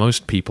killed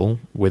most people,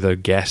 with a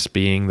guess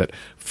being that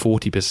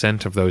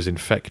 40% of those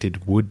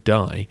infected would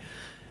die,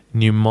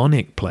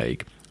 pneumonic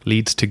plague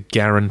leads to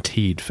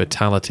guaranteed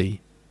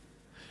fatality.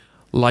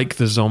 Like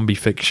the zombie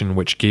fiction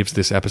which gives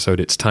this episode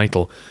its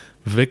title,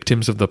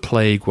 victims of the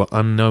plague were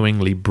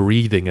unknowingly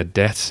breathing a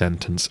death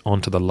sentence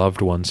onto the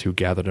loved ones who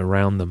gathered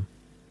around them.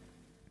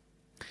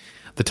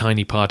 The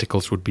tiny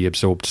particles would be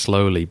absorbed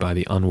slowly by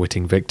the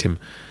unwitting victim,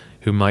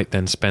 who might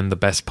then spend the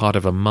best part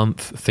of a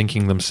month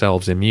thinking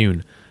themselves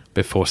immune,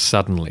 before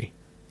suddenly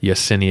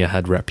Yersinia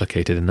had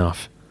replicated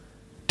enough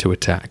to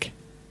attack.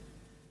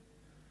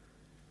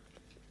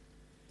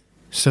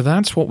 So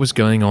that's what was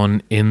going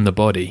on in the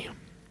body.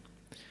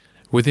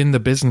 Within the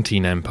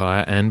Byzantine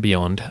Empire and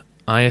beyond,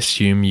 I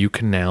assume you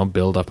can now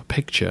build up a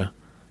picture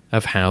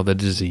of how the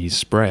disease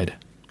spread.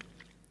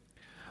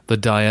 The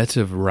diet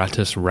of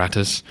Rattus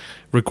rattus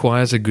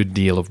requires a good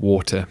deal of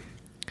water,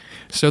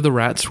 so the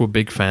rats were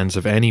big fans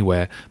of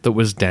anywhere that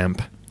was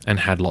damp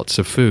and had lots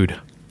of food.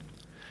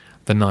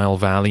 The Nile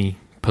Valley,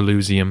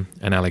 Pelusium,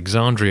 and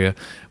Alexandria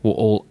were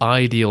all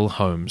ideal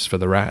homes for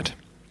the rat.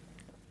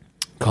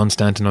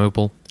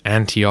 Constantinople,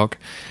 Antioch,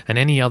 and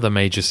any other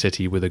major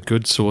city with a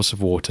good source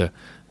of water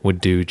would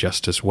do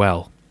just as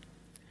well.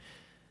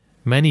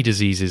 Many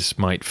diseases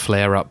might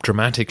flare up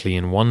dramatically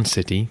in one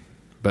city,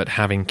 but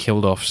having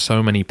killed off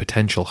so many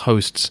potential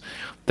hosts,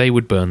 they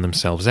would burn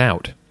themselves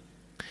out.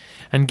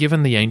 And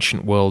given the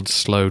ancient world's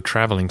slow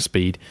travelling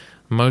speed,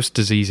 most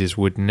diseases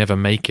would never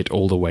make it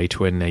all the way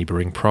to a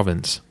neighbouring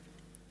province.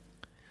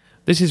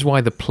 This is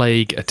why the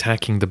plague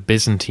attacking the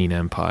Byzantine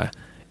Empire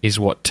is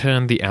what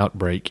turned the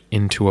outbreak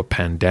into a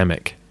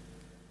pandemic.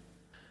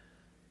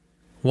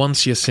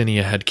 Once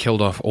Yersinia had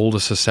killed off all the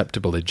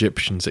susceptible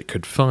Egyptians it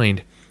could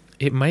find,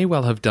 it may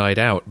well have died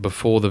out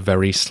before the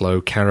very slow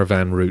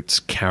caravan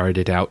routes carried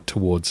it out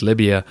towards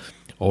Libya,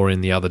 or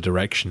in the other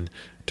direction,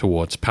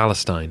 towards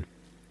Palestine.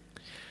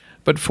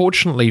 But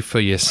fortunately for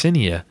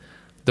Yersinia,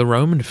 the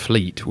Roman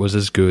fleet was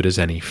as good as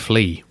any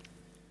flea.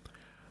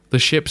 The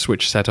ships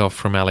which set off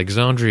from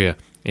Alexandria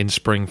in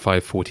spring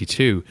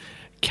 542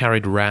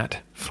 carried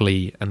rat,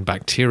 flea, and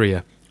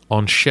bacteria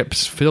on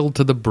ships filled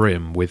to the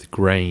brim with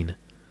grain,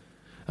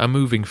 a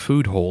moving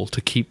food hall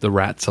to keep the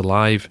rats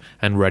alive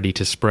and ready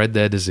to spread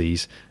their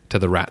disease to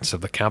the rats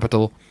of the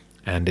capital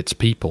and its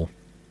people.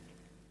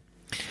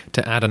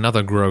 To add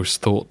another gross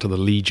thought to the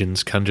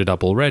legions conjured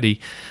up already,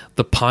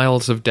 the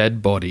piles of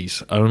dead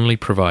bodies only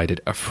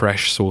provided a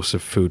fresh source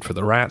of food for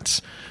the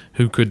rats,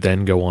 who could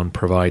then go on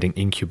providing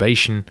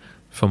incubation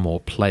for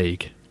more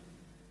plague.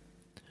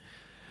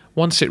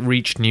 Once it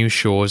reached new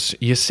shores,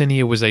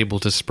 Yersinia was able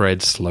to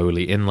spread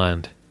slowly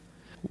inland.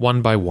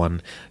 One by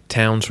one,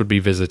 towns would be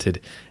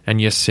visited,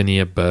 and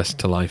Yersinia burst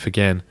to life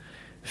again,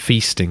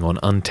 feasting on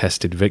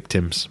untested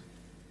victims.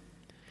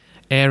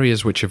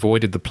 Areas which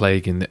avoided the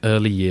plague in the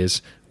early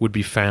years would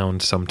be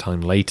found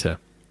sometime later,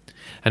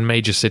 and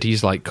major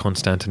cities like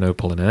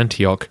Constantinople and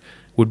Antioch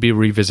would be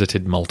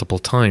revisited multiple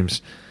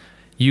times,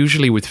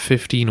 usually with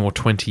 15 or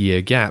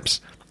 20-year gaps,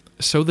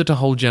 so that a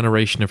whole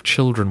generation of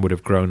children would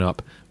have grown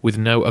up with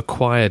no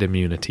acquired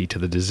immunity to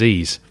the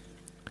disease.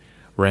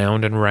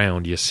 Round and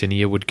round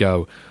Yersinia would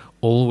go,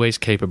 always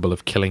capable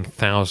of killing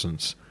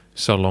thousands,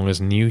 so long as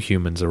new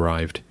humans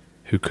arrived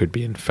who could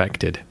be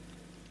infected.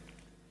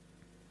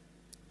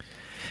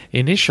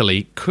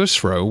 Initially,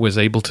 Khusro was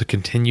able to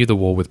continue the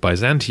war with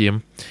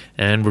Byzantium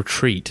and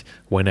retreat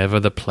whenever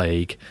the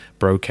plague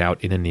broke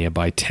out in a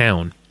nearby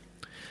town.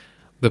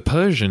 The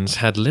Persians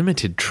had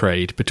limited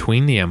trade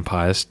between the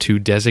empires to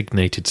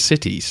designated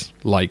cities,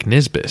 like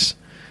Nisibis.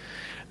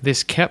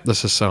 This kept the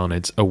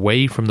Sassanids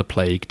away from the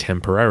plague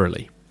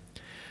temporarily.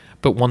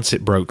 But once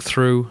it broke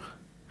through,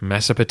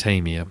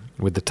 Mesopotamia,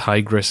 with the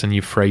Tigris and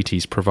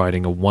Euphrates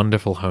providing a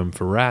wonderful home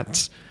for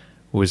rats,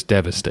 was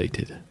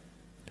devastated.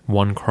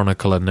 One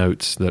chronicler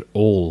notes that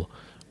all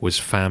was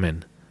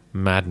famine,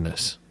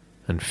 madness,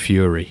 and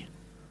fury.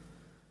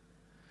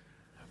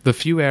 The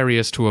few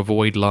areas to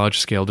avoid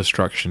large-scale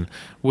destruction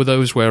were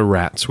those where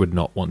rats would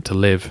not want to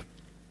live,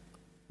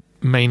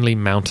 mainly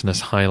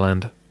mountainous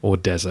highland or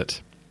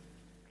desert,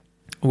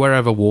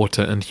 wherever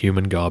water and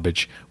human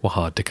garbage were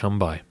hard to come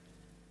by.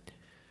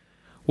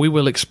 We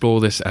will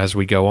explore this as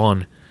we go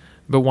on,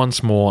 but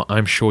once more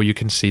I'm sure you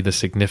can see the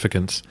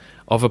significance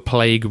of a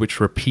plague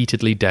which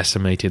repeatedly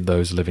decimated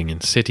those living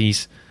in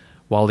cities,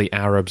 while the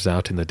Arabs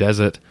out in the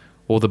desert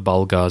or the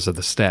Bulgars of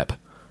the steppe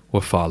were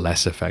far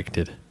less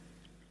affected.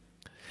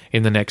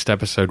 In the next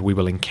episode we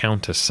will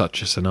encounter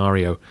such a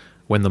scenario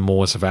when the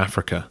Moors of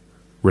Africa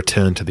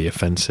return to the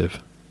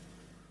offensive.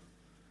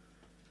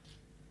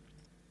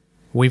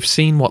 We've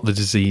seen what the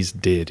disease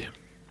did.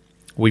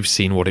 We've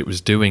seen what it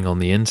was doing on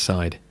the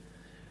inside.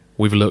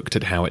 We've looked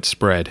at how it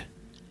spread.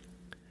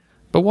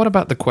 But what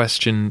about the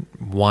question,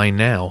 why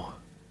now?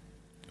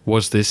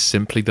 Was this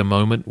simply the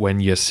moment when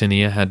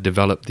Yersinia had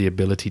developed the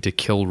ability to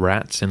kill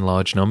rats in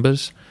large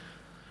numbers?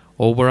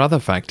 Or were other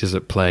factors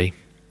at play?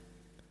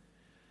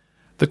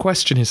 The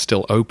question is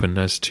still open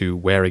as to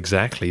where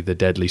exactly the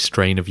deadly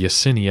strain of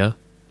Yersinia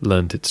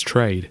learnt its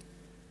trade.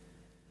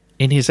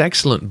 In his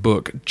excellent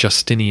book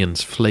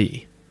Justinian's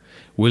Flea,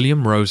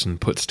 William Rosen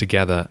puts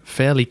together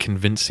fairly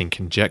convincing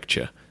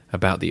conjecture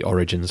about the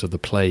origins of the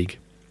plague.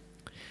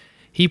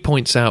 He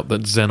points out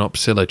that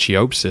Xenopsilla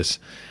chiopsis,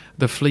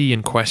 the flea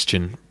in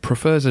question,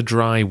 prefers a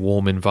dry,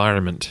 warm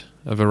environment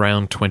of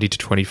around 20 to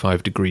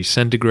 25 degrees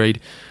centigrade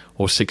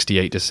or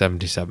 68 to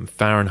 77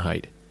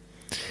 Fahrenheit.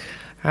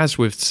 As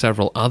with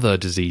several other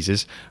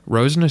diseases,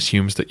 Rosen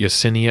assumes that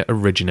Yersinia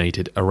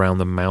originated around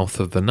the mouth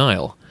of the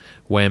Nile,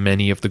 where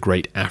many of the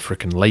great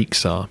African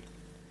lakes are.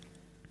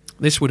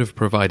 This would have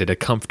provided a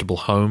comfortable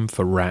home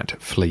for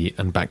rat, flea,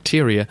 and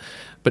bacteria,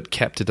 but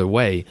kept it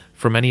away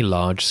from any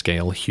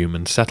large-scale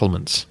human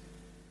settlements.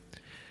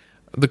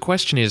 The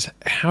question is,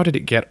 how did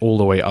it get all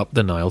the way up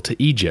the Nile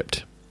to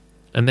Egypt?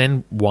 And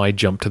then why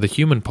jump to the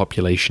human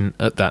population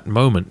at that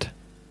moment?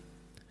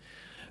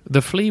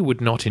 The flea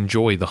would not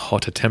enjoy the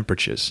hotter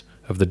temperatures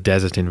of the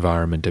desert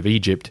environment of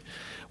Egypt,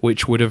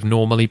 which would have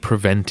normally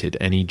prevented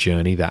any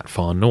journey that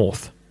far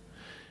north.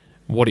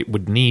 What it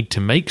would need to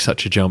make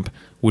such a jump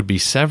would be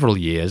several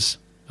years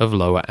of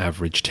lower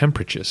average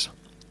temperatures.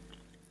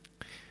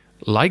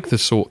 Like the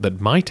sort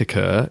that might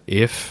occur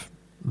if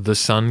the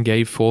sun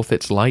gave forth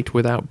its light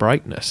without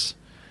brightness,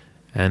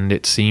 and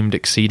it seemed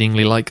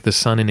exceedingly like the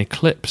sun in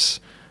eclipse,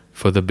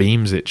 for the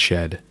beams it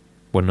shed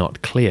were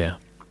not clear.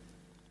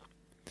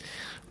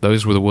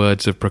 Those were the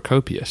words of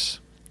Procopius,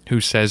 who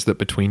says that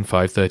between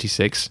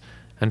 536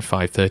 and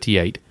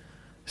 538,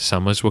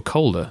 summers were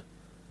colder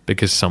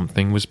because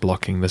something was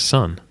blocking the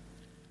sun.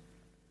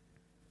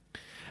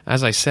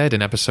 As I said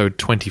in episode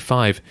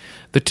 25,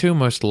 the two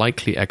most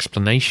likely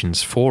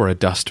explanations for a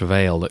dust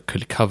veil that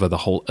could cover the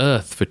whole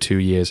Earth for 2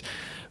 years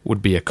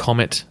would be a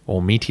comet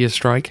or meteor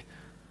strike,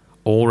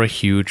 or a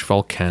huge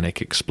volcanic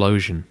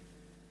explosion.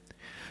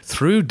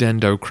 Through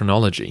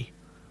dendrochronology,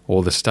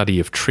 or the study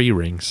of tree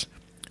rings,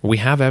 we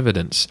have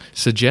evidence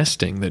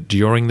suggesting that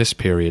during this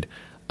period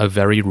a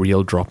very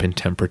real drop in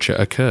temperature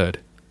occurred.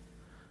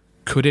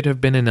 Could it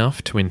have been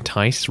enough to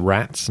entice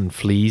rats and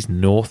fleas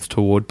north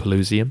toward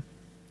Pelusium?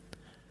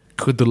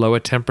 Could the lower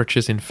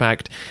temperatures, in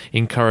fact,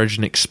 encourage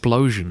an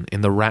explosion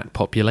in the rat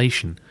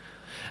population,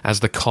 as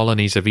the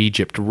colonies of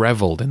Egypt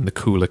revelled in the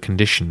cooler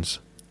conditions?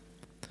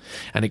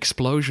 An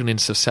explosion in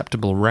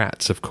susceptible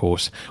rats, of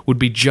course, would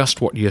be just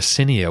what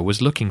Yersinia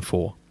was looking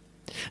for.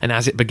 And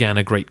as it began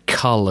a great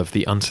cull of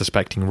the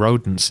unsuspecting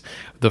rodents,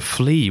 the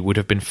flea would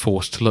have been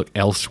forced to look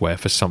elsewhere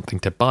for something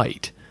to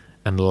bite,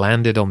 and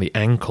landed on the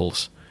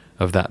ankles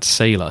of that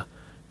sailor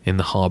in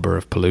the harbour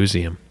of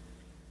Pelusium.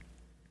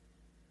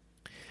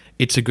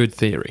 It's a good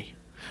theory,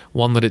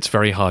 one that it's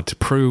very hard to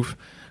prove,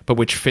 but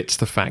which fits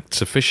the facts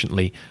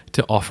sufficiently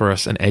to offer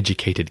us an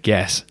educated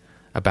guess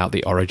about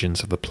the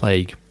origins of the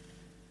plague.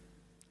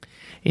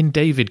 In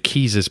David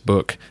Keyes's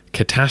book,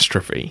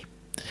 Catastrophe,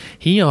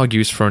 he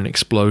argues for an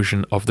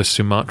explosion of the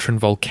Sumatran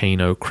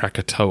volcano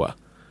Krakatoa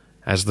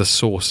as the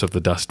source of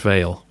the dust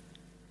veil.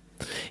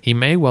 He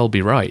may well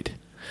be right,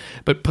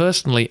 but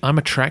personally I'm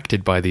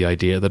attracted by the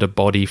idea that a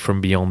body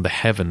from beyond the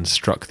heavens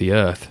struck the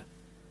earth.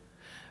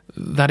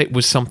 That it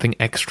was something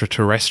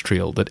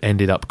extraterrestrial that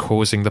ended up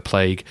causing the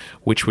plague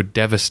which would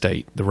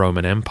devastate the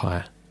Roman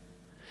Empire.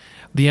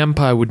 The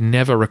empire would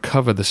never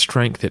recover the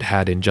strength it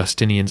had in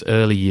Justinian's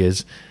early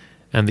years,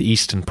 and the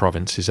eastern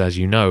provinces, as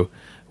you know,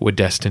 were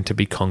destined to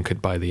be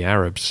conquered by the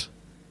Arabs.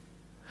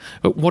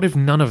 But what if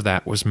none of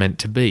that was meant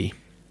to be?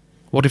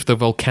 What if the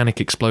volcanic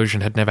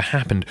explosion had never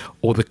happened,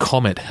 or the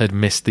comet had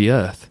missed the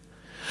Earth?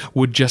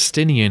 Would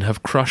Justinian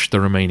have crushed the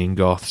remaining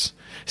Goths,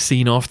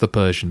 seen off the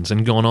Persians,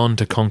 and gone on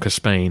to conquer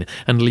Spain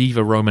and leave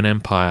a Roman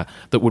Empire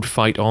that would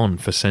fight on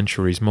for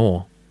centuries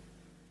more?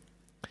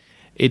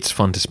 It's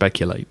fun to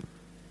speculate.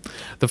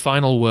 The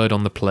final word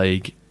on the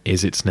plague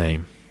is its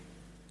name.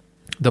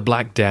 The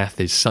Black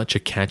Death is such a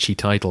catchy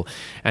title,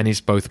 and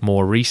is both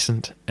more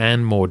recent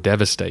and more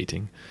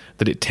devastating,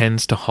 that it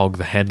tends to hog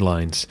the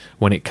headlines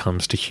when it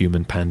comes to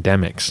human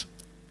pandemics.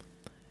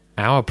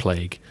 Our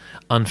plague,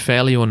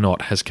 unfairly or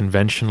not, has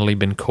conventionally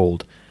been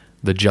called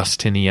the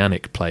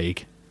Justinianic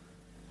Plague,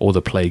 or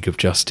the Plague of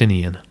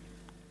Justinian.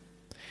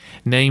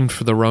 Named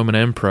for the Roman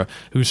emperor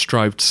who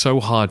strived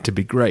so hard to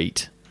be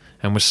great,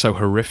 and was so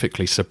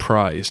horrifically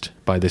surprised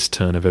by this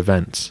turn of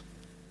events.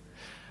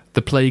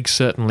 The plague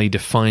certainly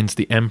defines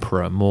the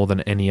emperor more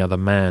than any other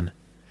man,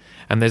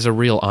 and there's a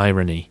real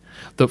irony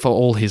that for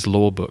all his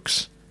law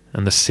books,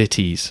 and the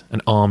cities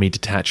and army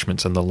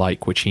detachments and the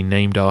like which he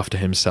named after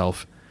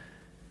himself,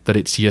 that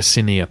it's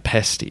Yersinia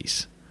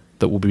Pestis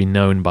that will be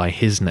known by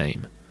his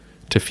name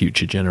to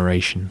future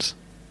generations.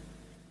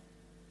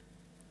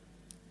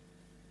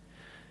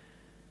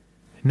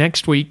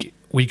 Next week,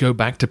 we go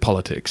back to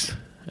politics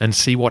and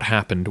see what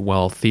happened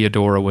while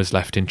Theodora was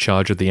left in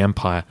charge of the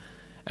empire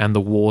and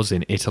the wars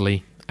in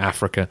Italy,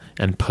 Africa,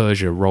 and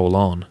Persia roll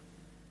on.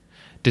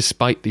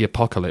 Despite the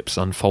apocalypse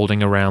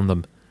unfolding around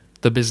them,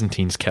 the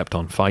Byzantines kept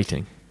on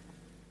fighting.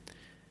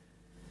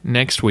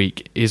 Next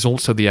week is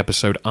also the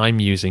episode I'm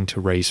using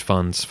to raise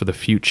funds for the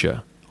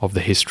future of the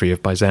history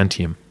of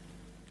Byzantium.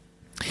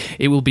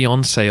 It will be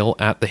on sale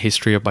at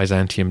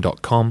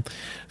thehistoryofbyzantium.com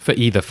for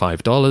either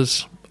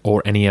 $5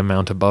 or any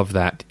amount above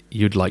that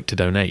you'd like to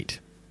donate.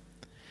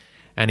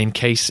 And in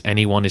case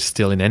anyone is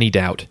still in any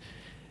doubt,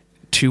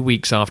 2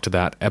 weeks after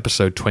that,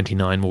 episode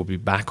 29 will be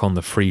back on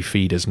the free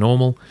feed as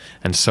normal,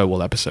 and so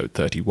will episode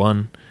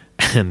 31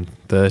 and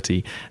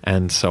 30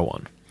 and so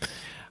on.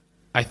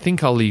 I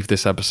think I'll leave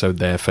this episode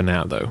there for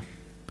now, though.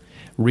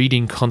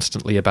 Reading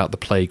constantly about the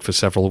plague for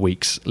several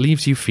weeks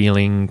leaves you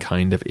feeling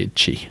kind of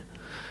itchy.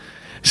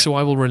 So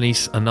I will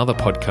release another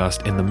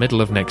podcast in the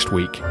middle of next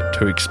week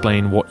to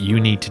explain what you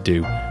need to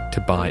do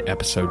to buy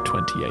episode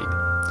 28.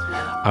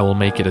 I will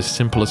make it as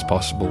simple as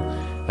possible,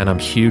 and I'm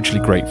hugely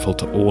grateful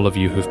to all of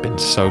you who've been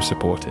so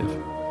supportive.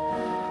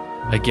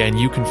 Again,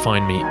 you can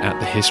find me at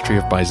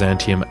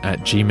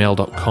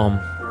thehistoryofbyzantium@gmail.com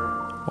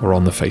or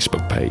on the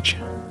Facebook page.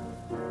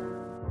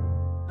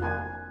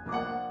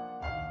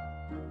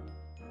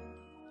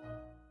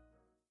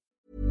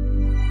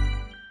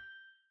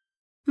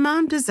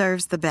 Mom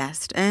deserves the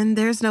best, and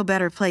there's no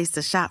better place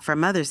to shop for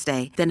Mother's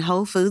Day than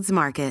Whole Foods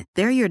Market.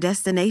 They're your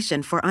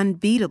destination for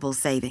unbeatable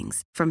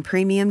savings, from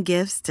premium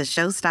gifts to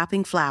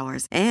show-stopping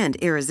flowers and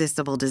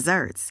irresistible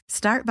desserts.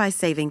 Start by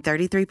saving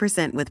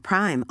 33% with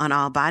Prime on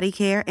all body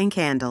care and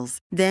candles.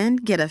 Then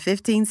get a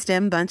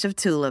 15-stem bunch of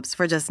tulips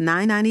for just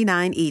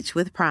 $9.99 each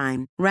with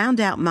Prime.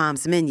 Round out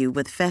Mom's menu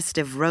with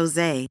festive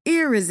rosé,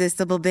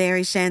 irresistible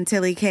berry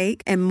chantilly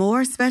cake, and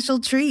more special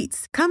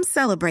treats. Come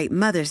celebrate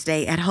Mother's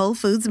Day at Whole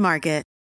Foods Market.